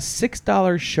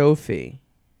 $6 show fee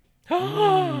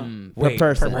Wait,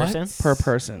 person. what? per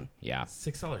person. Yeah.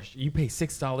 $6. You pay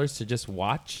 $6 to just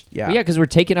watch? Yeah. Well, yeah, because we're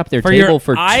taking up their For your table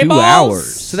for 2 eyeballs?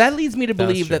 hours. So that leads me to That's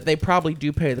believe true. that they probably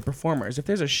do pay the performers. If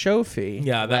there's a show fee,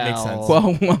 Yeah, that makes sense.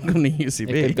 well, welcome to It could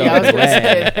UCB. go Yeah, I was either gonna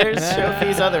say, way. there's show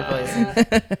fees other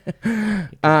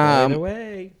places. Um,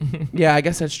 way. yeah, I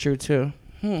guess that's true too.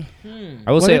 I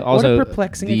will What say a also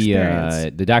perplexing the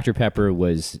experience. the Dr Pepper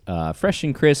was fresh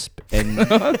and crisp, and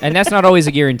and that's not always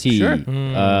a guarantee. Sure.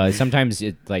 Sometimes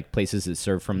it like places that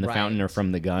serve from the fountain or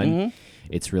from the gun, Mm-hmm.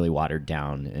 it's really watered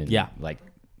down and Yeah. like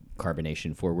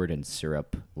carbonation forward and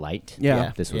syrup light.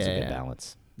 Yeah. This was Yeah, a good yeah.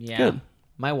 balance. Yeah. Good.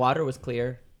 My water was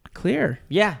clear. Clear.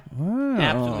 Yeah. Wow.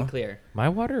 Absolutely clear. My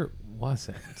water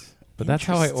wasn't. But that's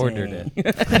how I ordered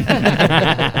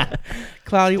it.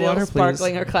 Cloudy Still water,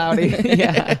 sparkling please. or cloudy.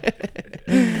 Yeah.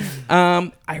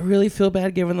 I really feel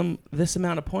bad giving them this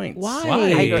amount of points.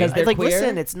 Why? Because they're like, queer?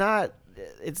 listen, it's not.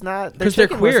 Because they're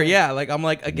chicken queer, wasn't- yeah. Like I'm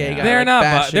like a gay guy. They're like, not.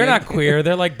 bashing They're it. not queer.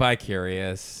 They're like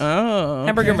bi-curious. Oh,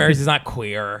 Hamburger Mary's is not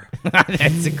queer.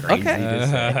 That's a crazy.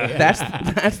 okay.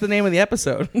 That's the name of the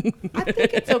episode. I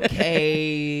think it's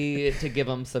okay to give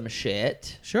them some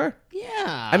shit. Sure.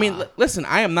 Yeah. I mean, listen,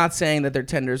 I am not saying that their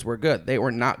tenders were good. They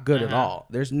were not good at all.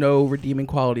 There's no redeeming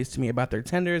qualities to me about their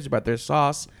tenders, about their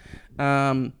sauce.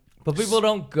 But people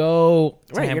don't go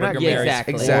to Right, you're not- Hamburger yeah, Mary's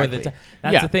exactly. for the Exactly. time.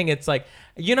 That's Yeah. the thing. It's like,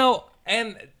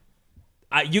 and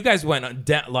you guys went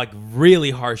like really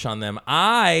harsh on them.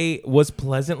 I was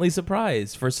pleasantly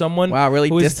surprised for someone Wow, really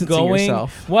who is distancing going,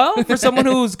 yourself. Well, for someone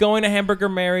who's going to Hamburger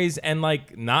Mary's and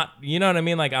like not, you know what I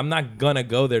mean? Like I'm not gonna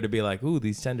go there to be like, ooh,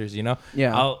 these tenders,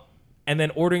 Yeah. And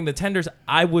then ordering the tenders,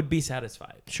 I would be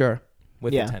satisfied Sure.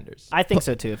 with Yeah, the tenders. I think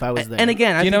so too. If I was there, And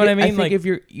again, Do you know what I mean? I think Like- if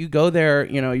you go there,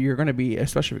 you're going to be,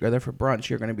 especially if you go there for brunch,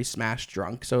 you're going to be smashed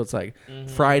drunk. So it's like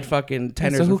fried fucking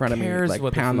tenders so who in front of me, cares like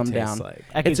what the pound food them tastes down. like?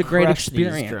 I could It's a great crush these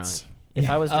experience. drunk. If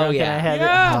I was drunk and yeah. I had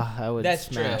Yeah. it, I would That's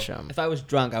smash true. them. If I was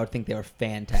drunk, I would think they were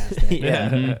fantastic.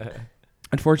 Yeah.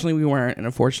 Unfortunately, we weren't, and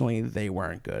unfortunately, they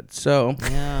weren't good. So,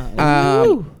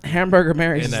 Yeah. Hamburger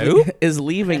Mary's You know? is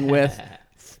leaving with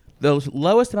the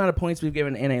lowest amount of points we've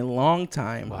given in a long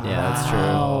time. Yeah, that's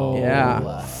true.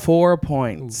 Yeah, 4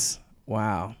 points.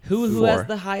 Wow. Who has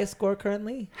the highest score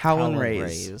currently? Howlin' Howlin' Rays?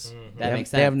 Rays. That makes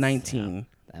sense. They have 19.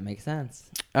 That makes sense.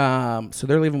 So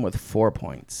they're leaving with 4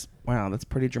 points. Wow, that's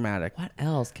pretty dramatic. What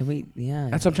else can we? Yeah.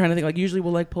 That's what I'm trying to think. Like usually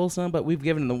we'll like pull some, but we've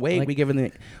given the weight. Like- We given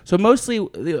the so mostly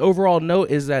the overall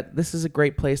note is that this is a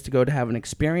great place to go to have an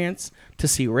experience, to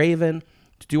see Raven,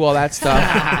 to do all that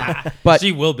stuff. But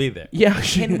She will be there. yeah,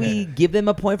 Can we give them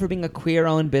a point for being a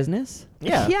queer-owned business?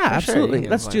 Yeah, Yeah, for sure. absolutely. You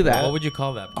can Let's find do that. What would you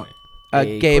call that point?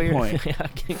 A gay queer- point,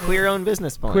 queer-owned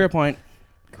business point. queer point.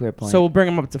 Queer point. So we'll bring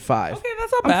them up to 5. Okay,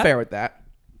 that's not I'm bad. fair with that.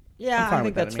 yeah, I'm fine I with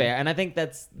think that, that's I mean. fair, and I think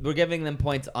we're giving them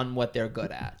points on what they're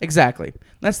good at. Exactly.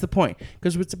 That's the point.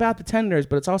 Because it's about the tenders,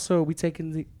 but it's also we take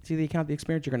into the account the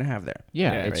experience you're going to have there.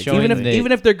 Yeah, Yeah, it's right. showing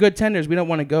Even if they're good tenders, we don't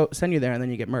want to go send you there and then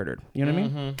you get murdered. You know what I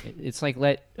mean? it's like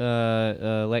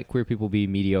let queer people be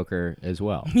mediocre as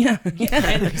well. Yeah. And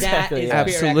that Exactly, is yeah.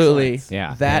 queer Absolutely. excellence.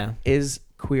 Yeah. That is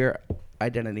queer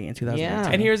identity in 2019.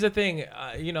 Yeah. And here's the thing,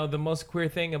 the most queer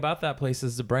thing about that place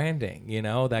is the branding.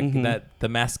 That the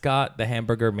mascot, the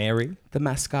Hamburger Mary. The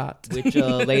mascot. Which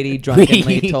a lady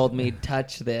drunkenly told me,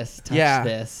 touch this, touch Yeah.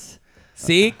 this.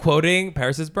 See, quoting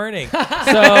Paris is Burning. So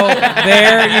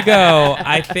there you go.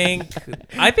 I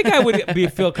think I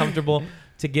would feel comfortable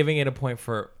to giving it a point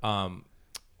for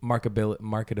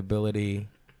marketability,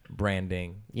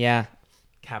 branding, Yeah.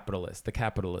 the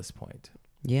capitalist point,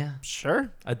 Yeah.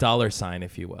 Sure. a $,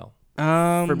 if you will.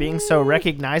 For being so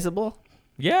recognizable.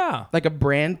 Yeah, Like a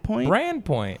brand point. brand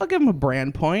point. I'll give them a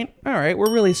brand point. All right,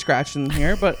 we're really scratching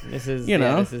here, but This is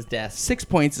this is desk. 6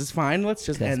 points is fine. Let's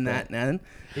just end that then.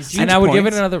 And I would give it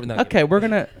Points. another. No, Okay, we're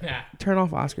gonna turn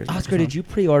off Oscar's. Oscar, did you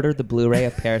pre-order the Blu-ray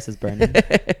of Paris is Burning?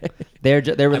 They're I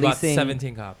bought releasing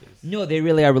 17 copies. No, they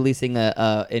really are releasing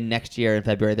in next year in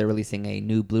February. They're releasing a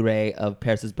new Blu-ray of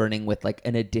Paris is Burning with like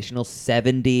an additional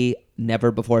 70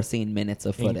 never before seen minutes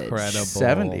of footage. Incredible.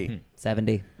 70.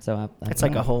 70. So It's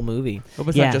like a whole movie. Hope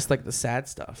it's Yeah. not just like the sad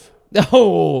stuff.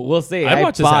 Oh, we'll see. I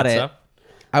watched bought this it. stuff.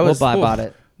 I was bought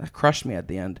it. That crushed me at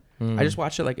the end. I just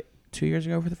watched it like 2 years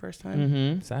ago for the first time.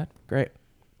 Mm-hmm. Is that Great.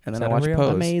 And then Is I that watched unreal?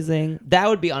 Pose. Amazing. That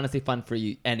would be honestly fun for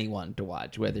anyone to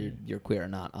watch, whether you're queer or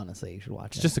not. Honestly, you should watch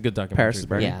it's it. just a good documentary. Paris is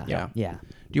Burning. Yeah. Do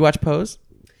you watch Pose?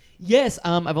 Yes.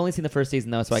 I've only seen the first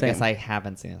season though, so I Same. guess I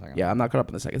haven't seen the second. Yeah, I'm not caught up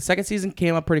in the second. The second season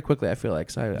came up pretty quickly, I feel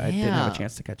like, so I didn't have Yeah. a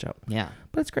chance to catch up. Yeah.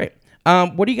 But it's great.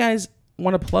 What do you guys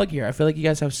want to plug here? I feel like you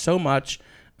guys have so much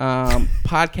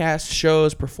podcasts,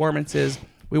 shows, performances.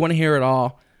 We want to hear it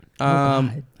all.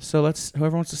 God. So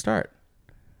whoever wants to start.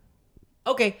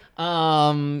 Okay.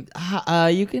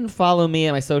 You can follow me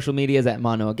on my social medias at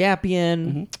Mono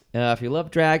Agapian. If you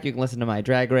love drag, you can listen to my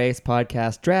Drag Race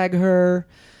podcast, Drag Her.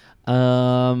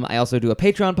 I also do a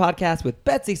Patreon podcast with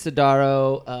Betsy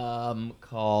Sidaro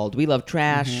called We Love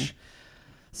Trash.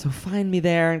 So find me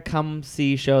there and come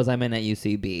see shows I'm in at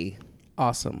UCB.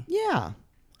 Awesome. Yeah.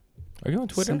 Are you on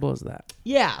Twitter? Simple as that.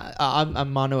 Yeah.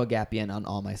 I'm Mono Agapian on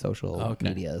all my social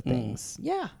media things.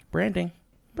 Yeah. Branding.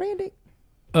 Branding.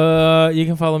 You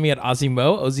can follow me at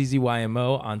Ozzymo,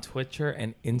 OZZYMO, on Twitter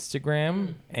and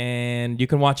Instagram, and you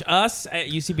can watch us at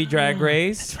UCB Drag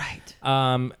Race. That's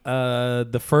right.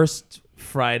 The first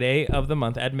Friday of the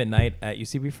month at midnight at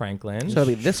UCB Franklin. So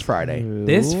it'll be this Friday.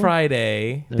 This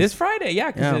Friday,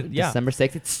 yeah, because December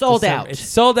 6th. It's sold out. It's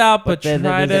sold out, but then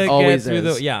try there's- to it get always through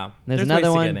is. the yeah. There's ways another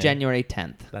to one get in. January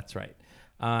 10th. That's right,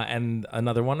 and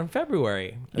another one in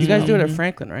February. You guys do it at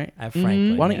Franklin, right? At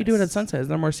Franklin. Why don't you do it at yes. Sunset? Is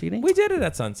there more seating? We did it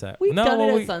at Sunset. We've no, done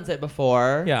well, it at Sunset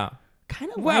before. Yeah.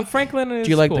 Kind of Well, like Franklin is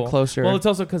Do you like the cool. closer- Well, it's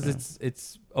also because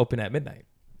it's open at midnight.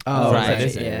 Oh, right. It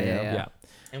isn't. Yeah.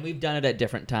 And we've done it at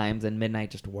different times, and midnight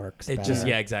just works. It better. just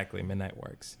exactly. Midnight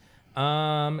works.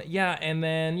 And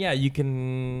then you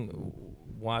can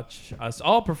watch us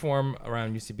all perform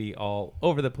around UCB all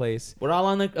over the place. We're all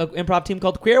on the improv team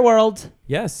called Queer World,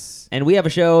 Yes. and we have a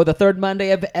show the third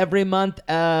Monday of every month.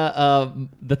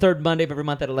 The third Monday of every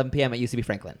month at 11 p.m. at UCB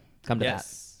Franklin. Come to that.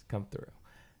 Yes. Come through.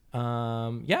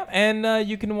 And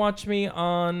you can watch me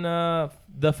on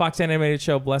the Fox animated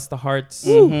show Bless the Hearts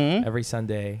every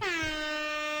Sunday.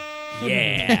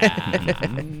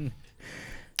 Yeah.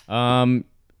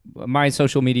 My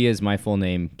social media is my full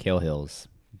name, Kale Hills.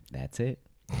 That's it.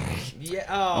 Yeah.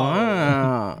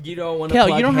 Ah. You don't want to Kel,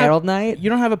 plug you don't Herald have Night? You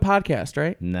don't have a podcast,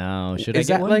 right? No, should Is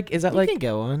I get that one? like? Is that You like? can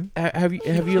get one. Have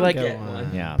you like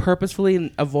Yeah.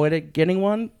 purposefully avoided getting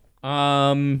one,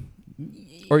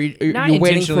 or you're Not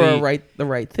waiting for intentionally. the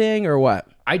right thing, or what?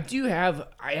 I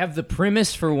have the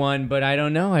premise for one, but I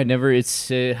don't know. I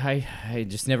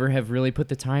just never have really put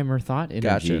the time or thought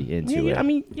energy into it. I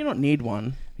mean, you don't need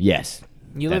one. Yes.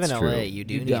 You live in That's LA. true. You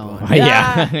do You need don't. one.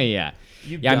 Yeah. Yeah.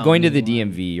 You Yeah, I'm don't going to the need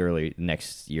one. DMV early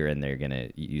next year, and they're gonna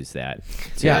use that.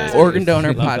 Yeah, organ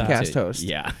donor Love that. podcast host.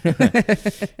 Yeah,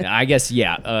 I guess.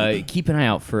 Yeah, keep an eye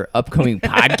out for upcoming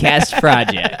podcast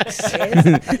projects.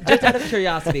 Just out of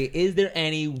curiosity, is there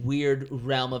any weird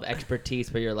realm of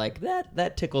expertise where you're like,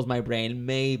 that tickles my brain?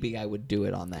 Maybe I would do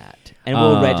it on that, and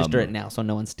we'll register it now so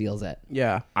no one steals it.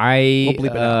 Yeah. I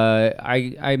We'll bleep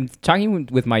it I'm talking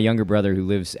with my younger brother who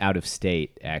lives out of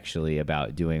state actually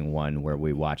about doing one where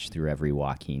we watch through every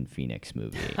Joaquin Phoenix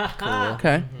movie.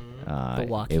 Okay. The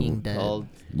Walking Dead. Called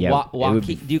Yeah, it would-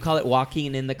 do you call it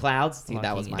Walking in the Clouds? See,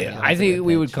 that was my. Walking in- answer I to think the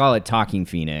we would pitch. call it Talking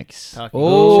Phoenix.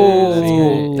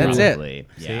 Oh, that's it. Probably.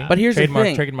 See? Yeah. But here's trademark, the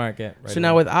thing. trademark it. Right So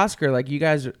now away. with Oscar, like you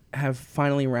guys have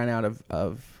finally ran out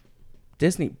of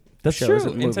Disney That's shows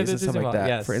true. and Inside movies the and stuff Disney like Vault, that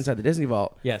yes. for Inside the Disney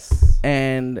Vault. Yes.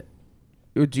 And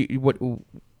what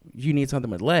you need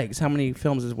something with legs. How many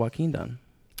films has Joaquin done?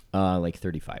 Like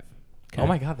 35. Oh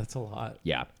my God, that's a lot.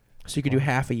 Yeah. So you could do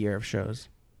half a year of shows.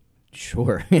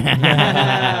 Sure.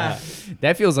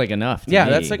 That feels like enough. To Yeah,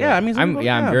 me. that's like- yeah, I mean, some I'm people-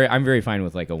 yeah, yeah. I'm very fine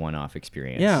with like a one-off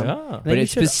experience. Yeah. Oh. But you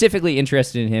it's should- specifically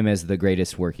interested in him as the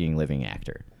greatest working living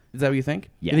actor. Is that what you think?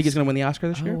 You Yes. think he's going to win the Oscar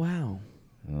this Oh year? wow.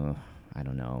 I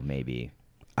don't know, maybe.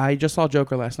 I just saw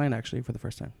Joker last night, actually, for the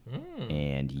first time.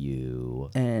 And you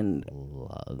And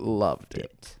loved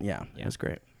it. Yeah, it was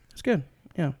great. It's good.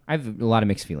 Yeah. I have a lot of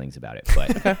mixed feelings about it, but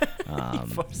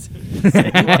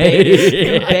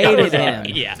Baited him.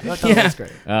 yeah. That's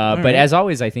great. But as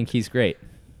always, I think he's great.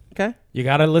 Okay. You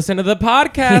got to listen to the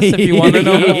podcast if you want to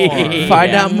know more.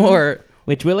 Find out more.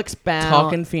 Which will expand.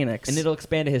 Talking Phoenix. And it'll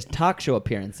expand to his talk show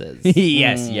appearances.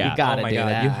 Yes, yeah. You gotta Oh my do God,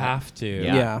 that. you have to.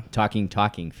 Yeah. Yeah.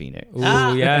 Talking Phoenix. Ooh,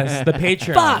 yes. The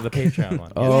Patreon. Fuck. The Patreon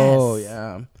one. Oh,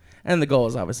 yeah. And the goal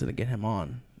is obviously to get him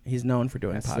on. He's known for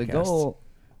doing That's podcasts. the goal.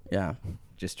 Yeah.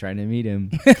 Just trying to meet him.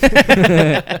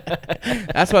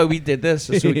 That's why we did this,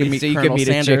 so we can meet So you Colonel can meet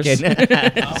a Sanders.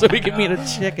 chicken. So we can meet a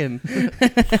chicken.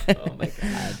 Oh my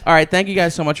god. All right, thank you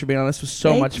guys so much for being on. This was so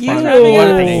Thank much you. fun. Thanks What, for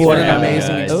having what us. an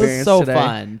amazing It was experience so today.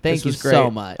 fun. Thank This you was great. so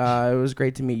much. It was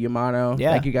great to meet you, Mano. Yeah.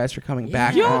 Thank you guys for coming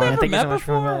back Y'all on. never Thank you so met much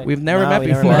for before? inviting. We've never No, met we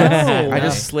never before. met. I No.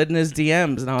 just slid in his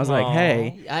DMs and I was like, Aw.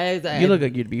 hey, I you look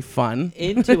like you'd be fun.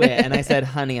 into it, and I said,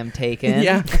 "Honey, I'm taken.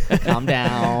 Yeah. Calm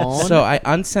down." So I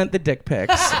unsent the dick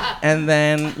pics, and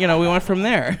then we went from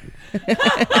there.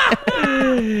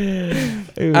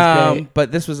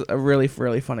 But this was a really,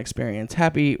 really fun experience.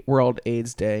 Happy World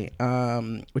AIDS Day,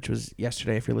 which was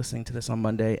yesterday. If you're listening to this on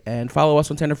Monday, and follow us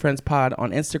on Tender Friends Pod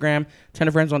on Instagram,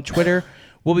 Tender Friends on Twitter.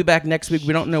 We'll be back next week.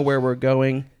 We don't know where we're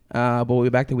going, but we'll be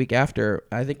back the week after.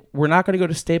 I think we're not going to go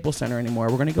to Staples Center anymore.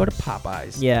 We're going to go to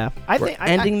Popeyes. Yeah, I We're think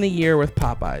ending the year with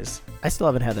Popeyes. I still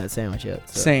haven't had that sandwich yet.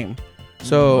 So. Same.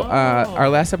 So our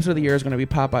last episode of the year is going to be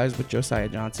Popeyes with Josiah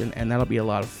Johnson, and that'll be a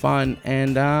lot of fun.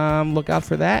 And look out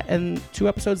for that. And 2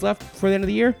 episodes left for the end of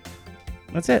the year.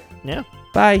 That's it. Yeah.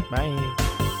 Bye. Bye.